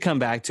to come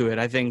back to it,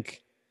 I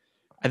think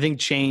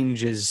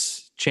change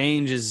is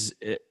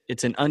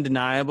it's an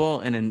undeniable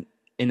and an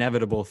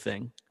inevitable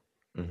thing.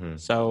 Mm-hmm.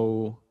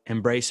 So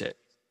embrace it.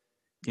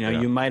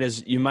 You might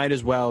as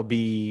well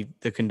be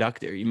the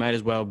conductor. You might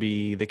as well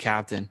be the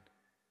captain.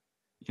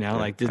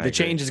 The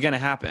change is going to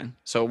happen.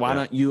 So why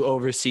don't you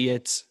oversee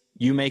it?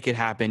 You make it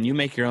happen. You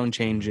make your own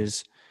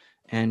changes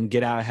and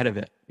get out ahead of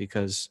it,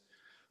 because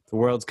the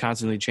world's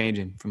constantly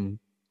changing from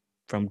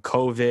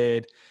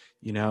COVID,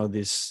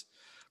 this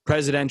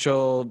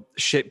presidential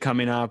shit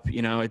coming up.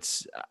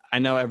 I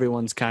know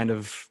everyone's kind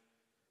of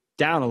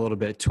down a little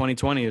bit.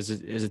 2020 is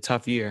a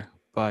tough year,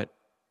 but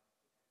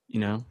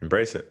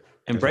embrace it.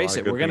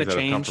 We're going to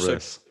change.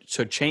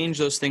 So change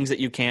those things that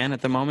you can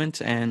at the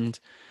moment, and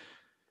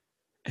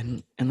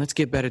let's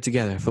get better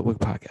together. Footwork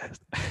Podcast.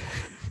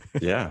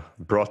 Yeah,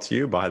 brought to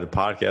you by the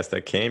podcast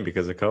that came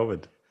because of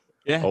COVID.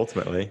 Yeah,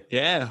 ultimately.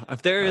 Yeah,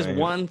 if there is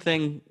one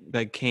thing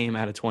that came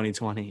out of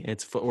 2020,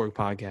 it's Footwork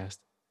Podcast.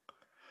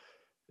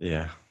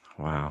 Yeah.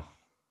 Wow.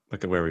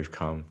 Look at where we've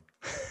come.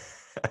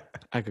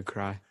 I could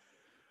cry.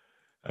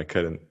 I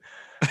couldn't.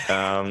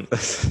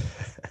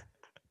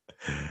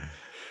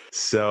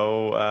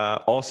 So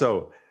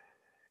also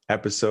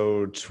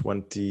episode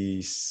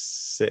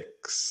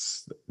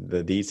 26,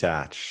 the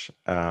detach.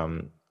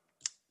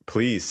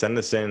 Please send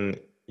us in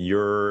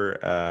your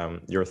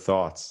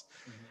thoughts.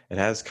 Mm-hmm. It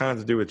has kind of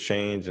to do with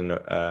change and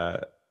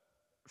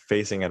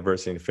facing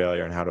adversity and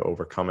failure and how to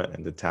overcome it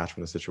and detach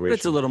from the situation.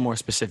 It's a little more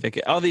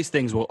specific. All these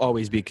things will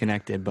always be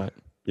connected, but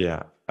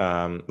yeah.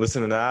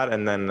 Listen to that,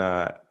 and then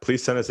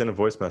please send us in a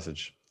voice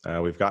message.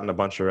 We've gotten a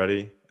bunch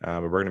already,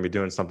 but we're going to be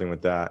doing something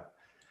with that.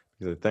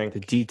 Because I think the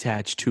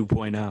Detach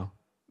 2.0.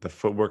 The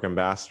Footwork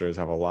ambassadors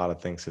have a lot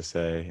of things to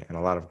say, and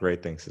a lot of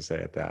great things to say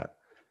at that.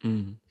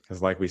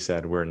 Because, like we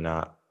said, we're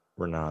not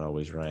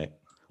always right.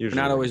 Usually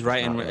we're not always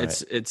right, and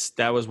it's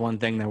that was one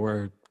thing that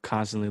we're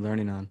constantly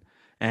learning on.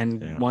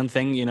 And one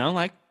thing,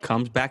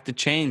 comes back to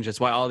change. That's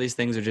why all these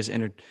things are just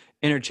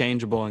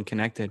interchangeable and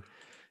connected.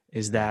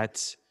 Is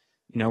that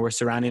we're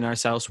surrounding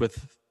ourselves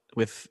with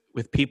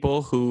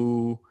people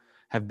who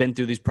have been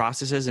through these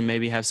processes and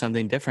maybe have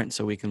something different,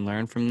 so we can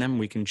learn from them.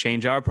 We can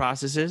change our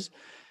processes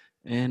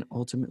and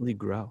ultimately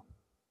grow.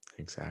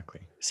 Exactly.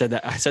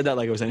 I said that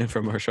like it was an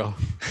infomercial.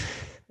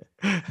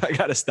 I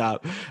gotta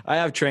stop. I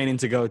have training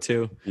to go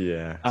to.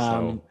 Yeah.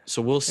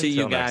 So we'll see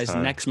you guys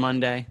next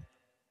Monday.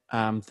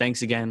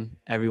 Thanks again,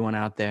 everyone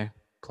out there.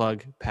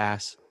 Plug,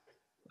 pass.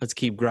 Let's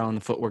keep growing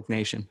the Footwork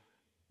Nation.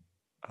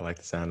 I like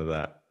the sound of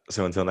that.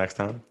 So until next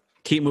time,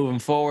 keep moving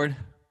forward.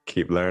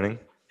 Keep learning.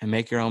 And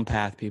make your own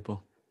path,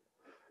 people.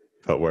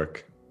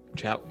 Footwork.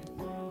 Ciao.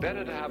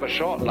 Better to have a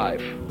short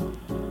life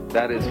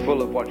that is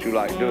full of what you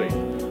like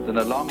doing than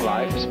a long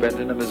life spent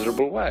in a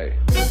miserable way.